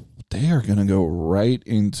they are going to go right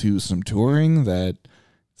into some touring that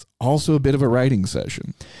it's also a bit of a writing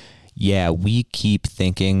session. Yeah, we keep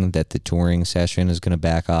thinking that the touring session is going to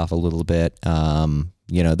back off a little bit.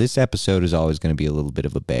 This episode is always going to be a little bit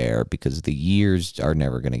of a bear because the years are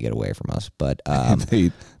never going to get away from us. But at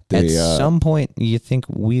some point, you think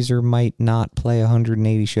Weezer might not play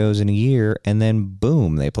 180 shows in a year, and then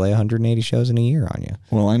boom, they play 180 shows in a year on you.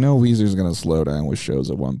 Well, I know Weezer's going to slow down with shows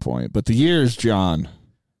at one point, but the years, John,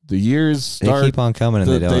 the years start. They keep on coming, and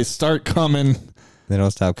they don't. They start coming. They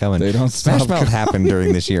don't stop coming. They don't Smash stop Mouth happened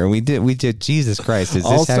during this year, and we did. Jesus Christ, is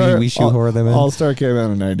this how we shoehorn them in? All Star came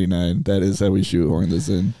out in '99. That is how we shoehorn this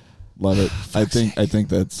in. Love it. I think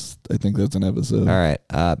that's an episode. All right,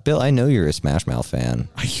 Bill. I know you're a Smash Mouth fan.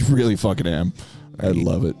 I really fucking am. I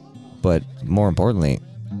love it. But more importantly,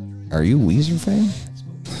 are you a Weezer fan?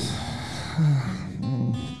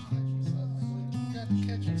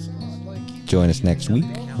 Join us next week.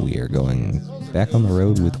 We are going back on the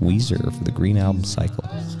road with Weezer for the Green Album cycle.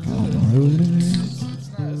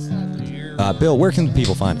 Bill, where can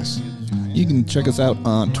people find us? You can check us out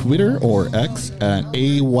on Twitter or X at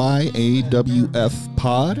AYAWF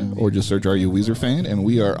Pod, or just search Are You a Weezer Fan? And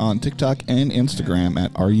we are on TikTok and Instagram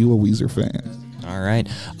at Are You a Weezer Fan? All right.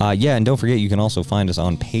 And don't forget, you can also find us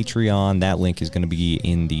on Patreon. That link is going to be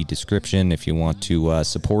in the description if you want to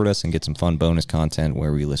support us and get some fun bonus content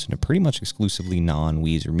where we listen to pretty much exclusively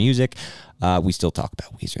non-Weezer music. We still talk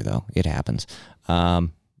about Weezer, though. It happens.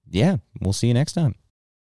 We'll see you next time.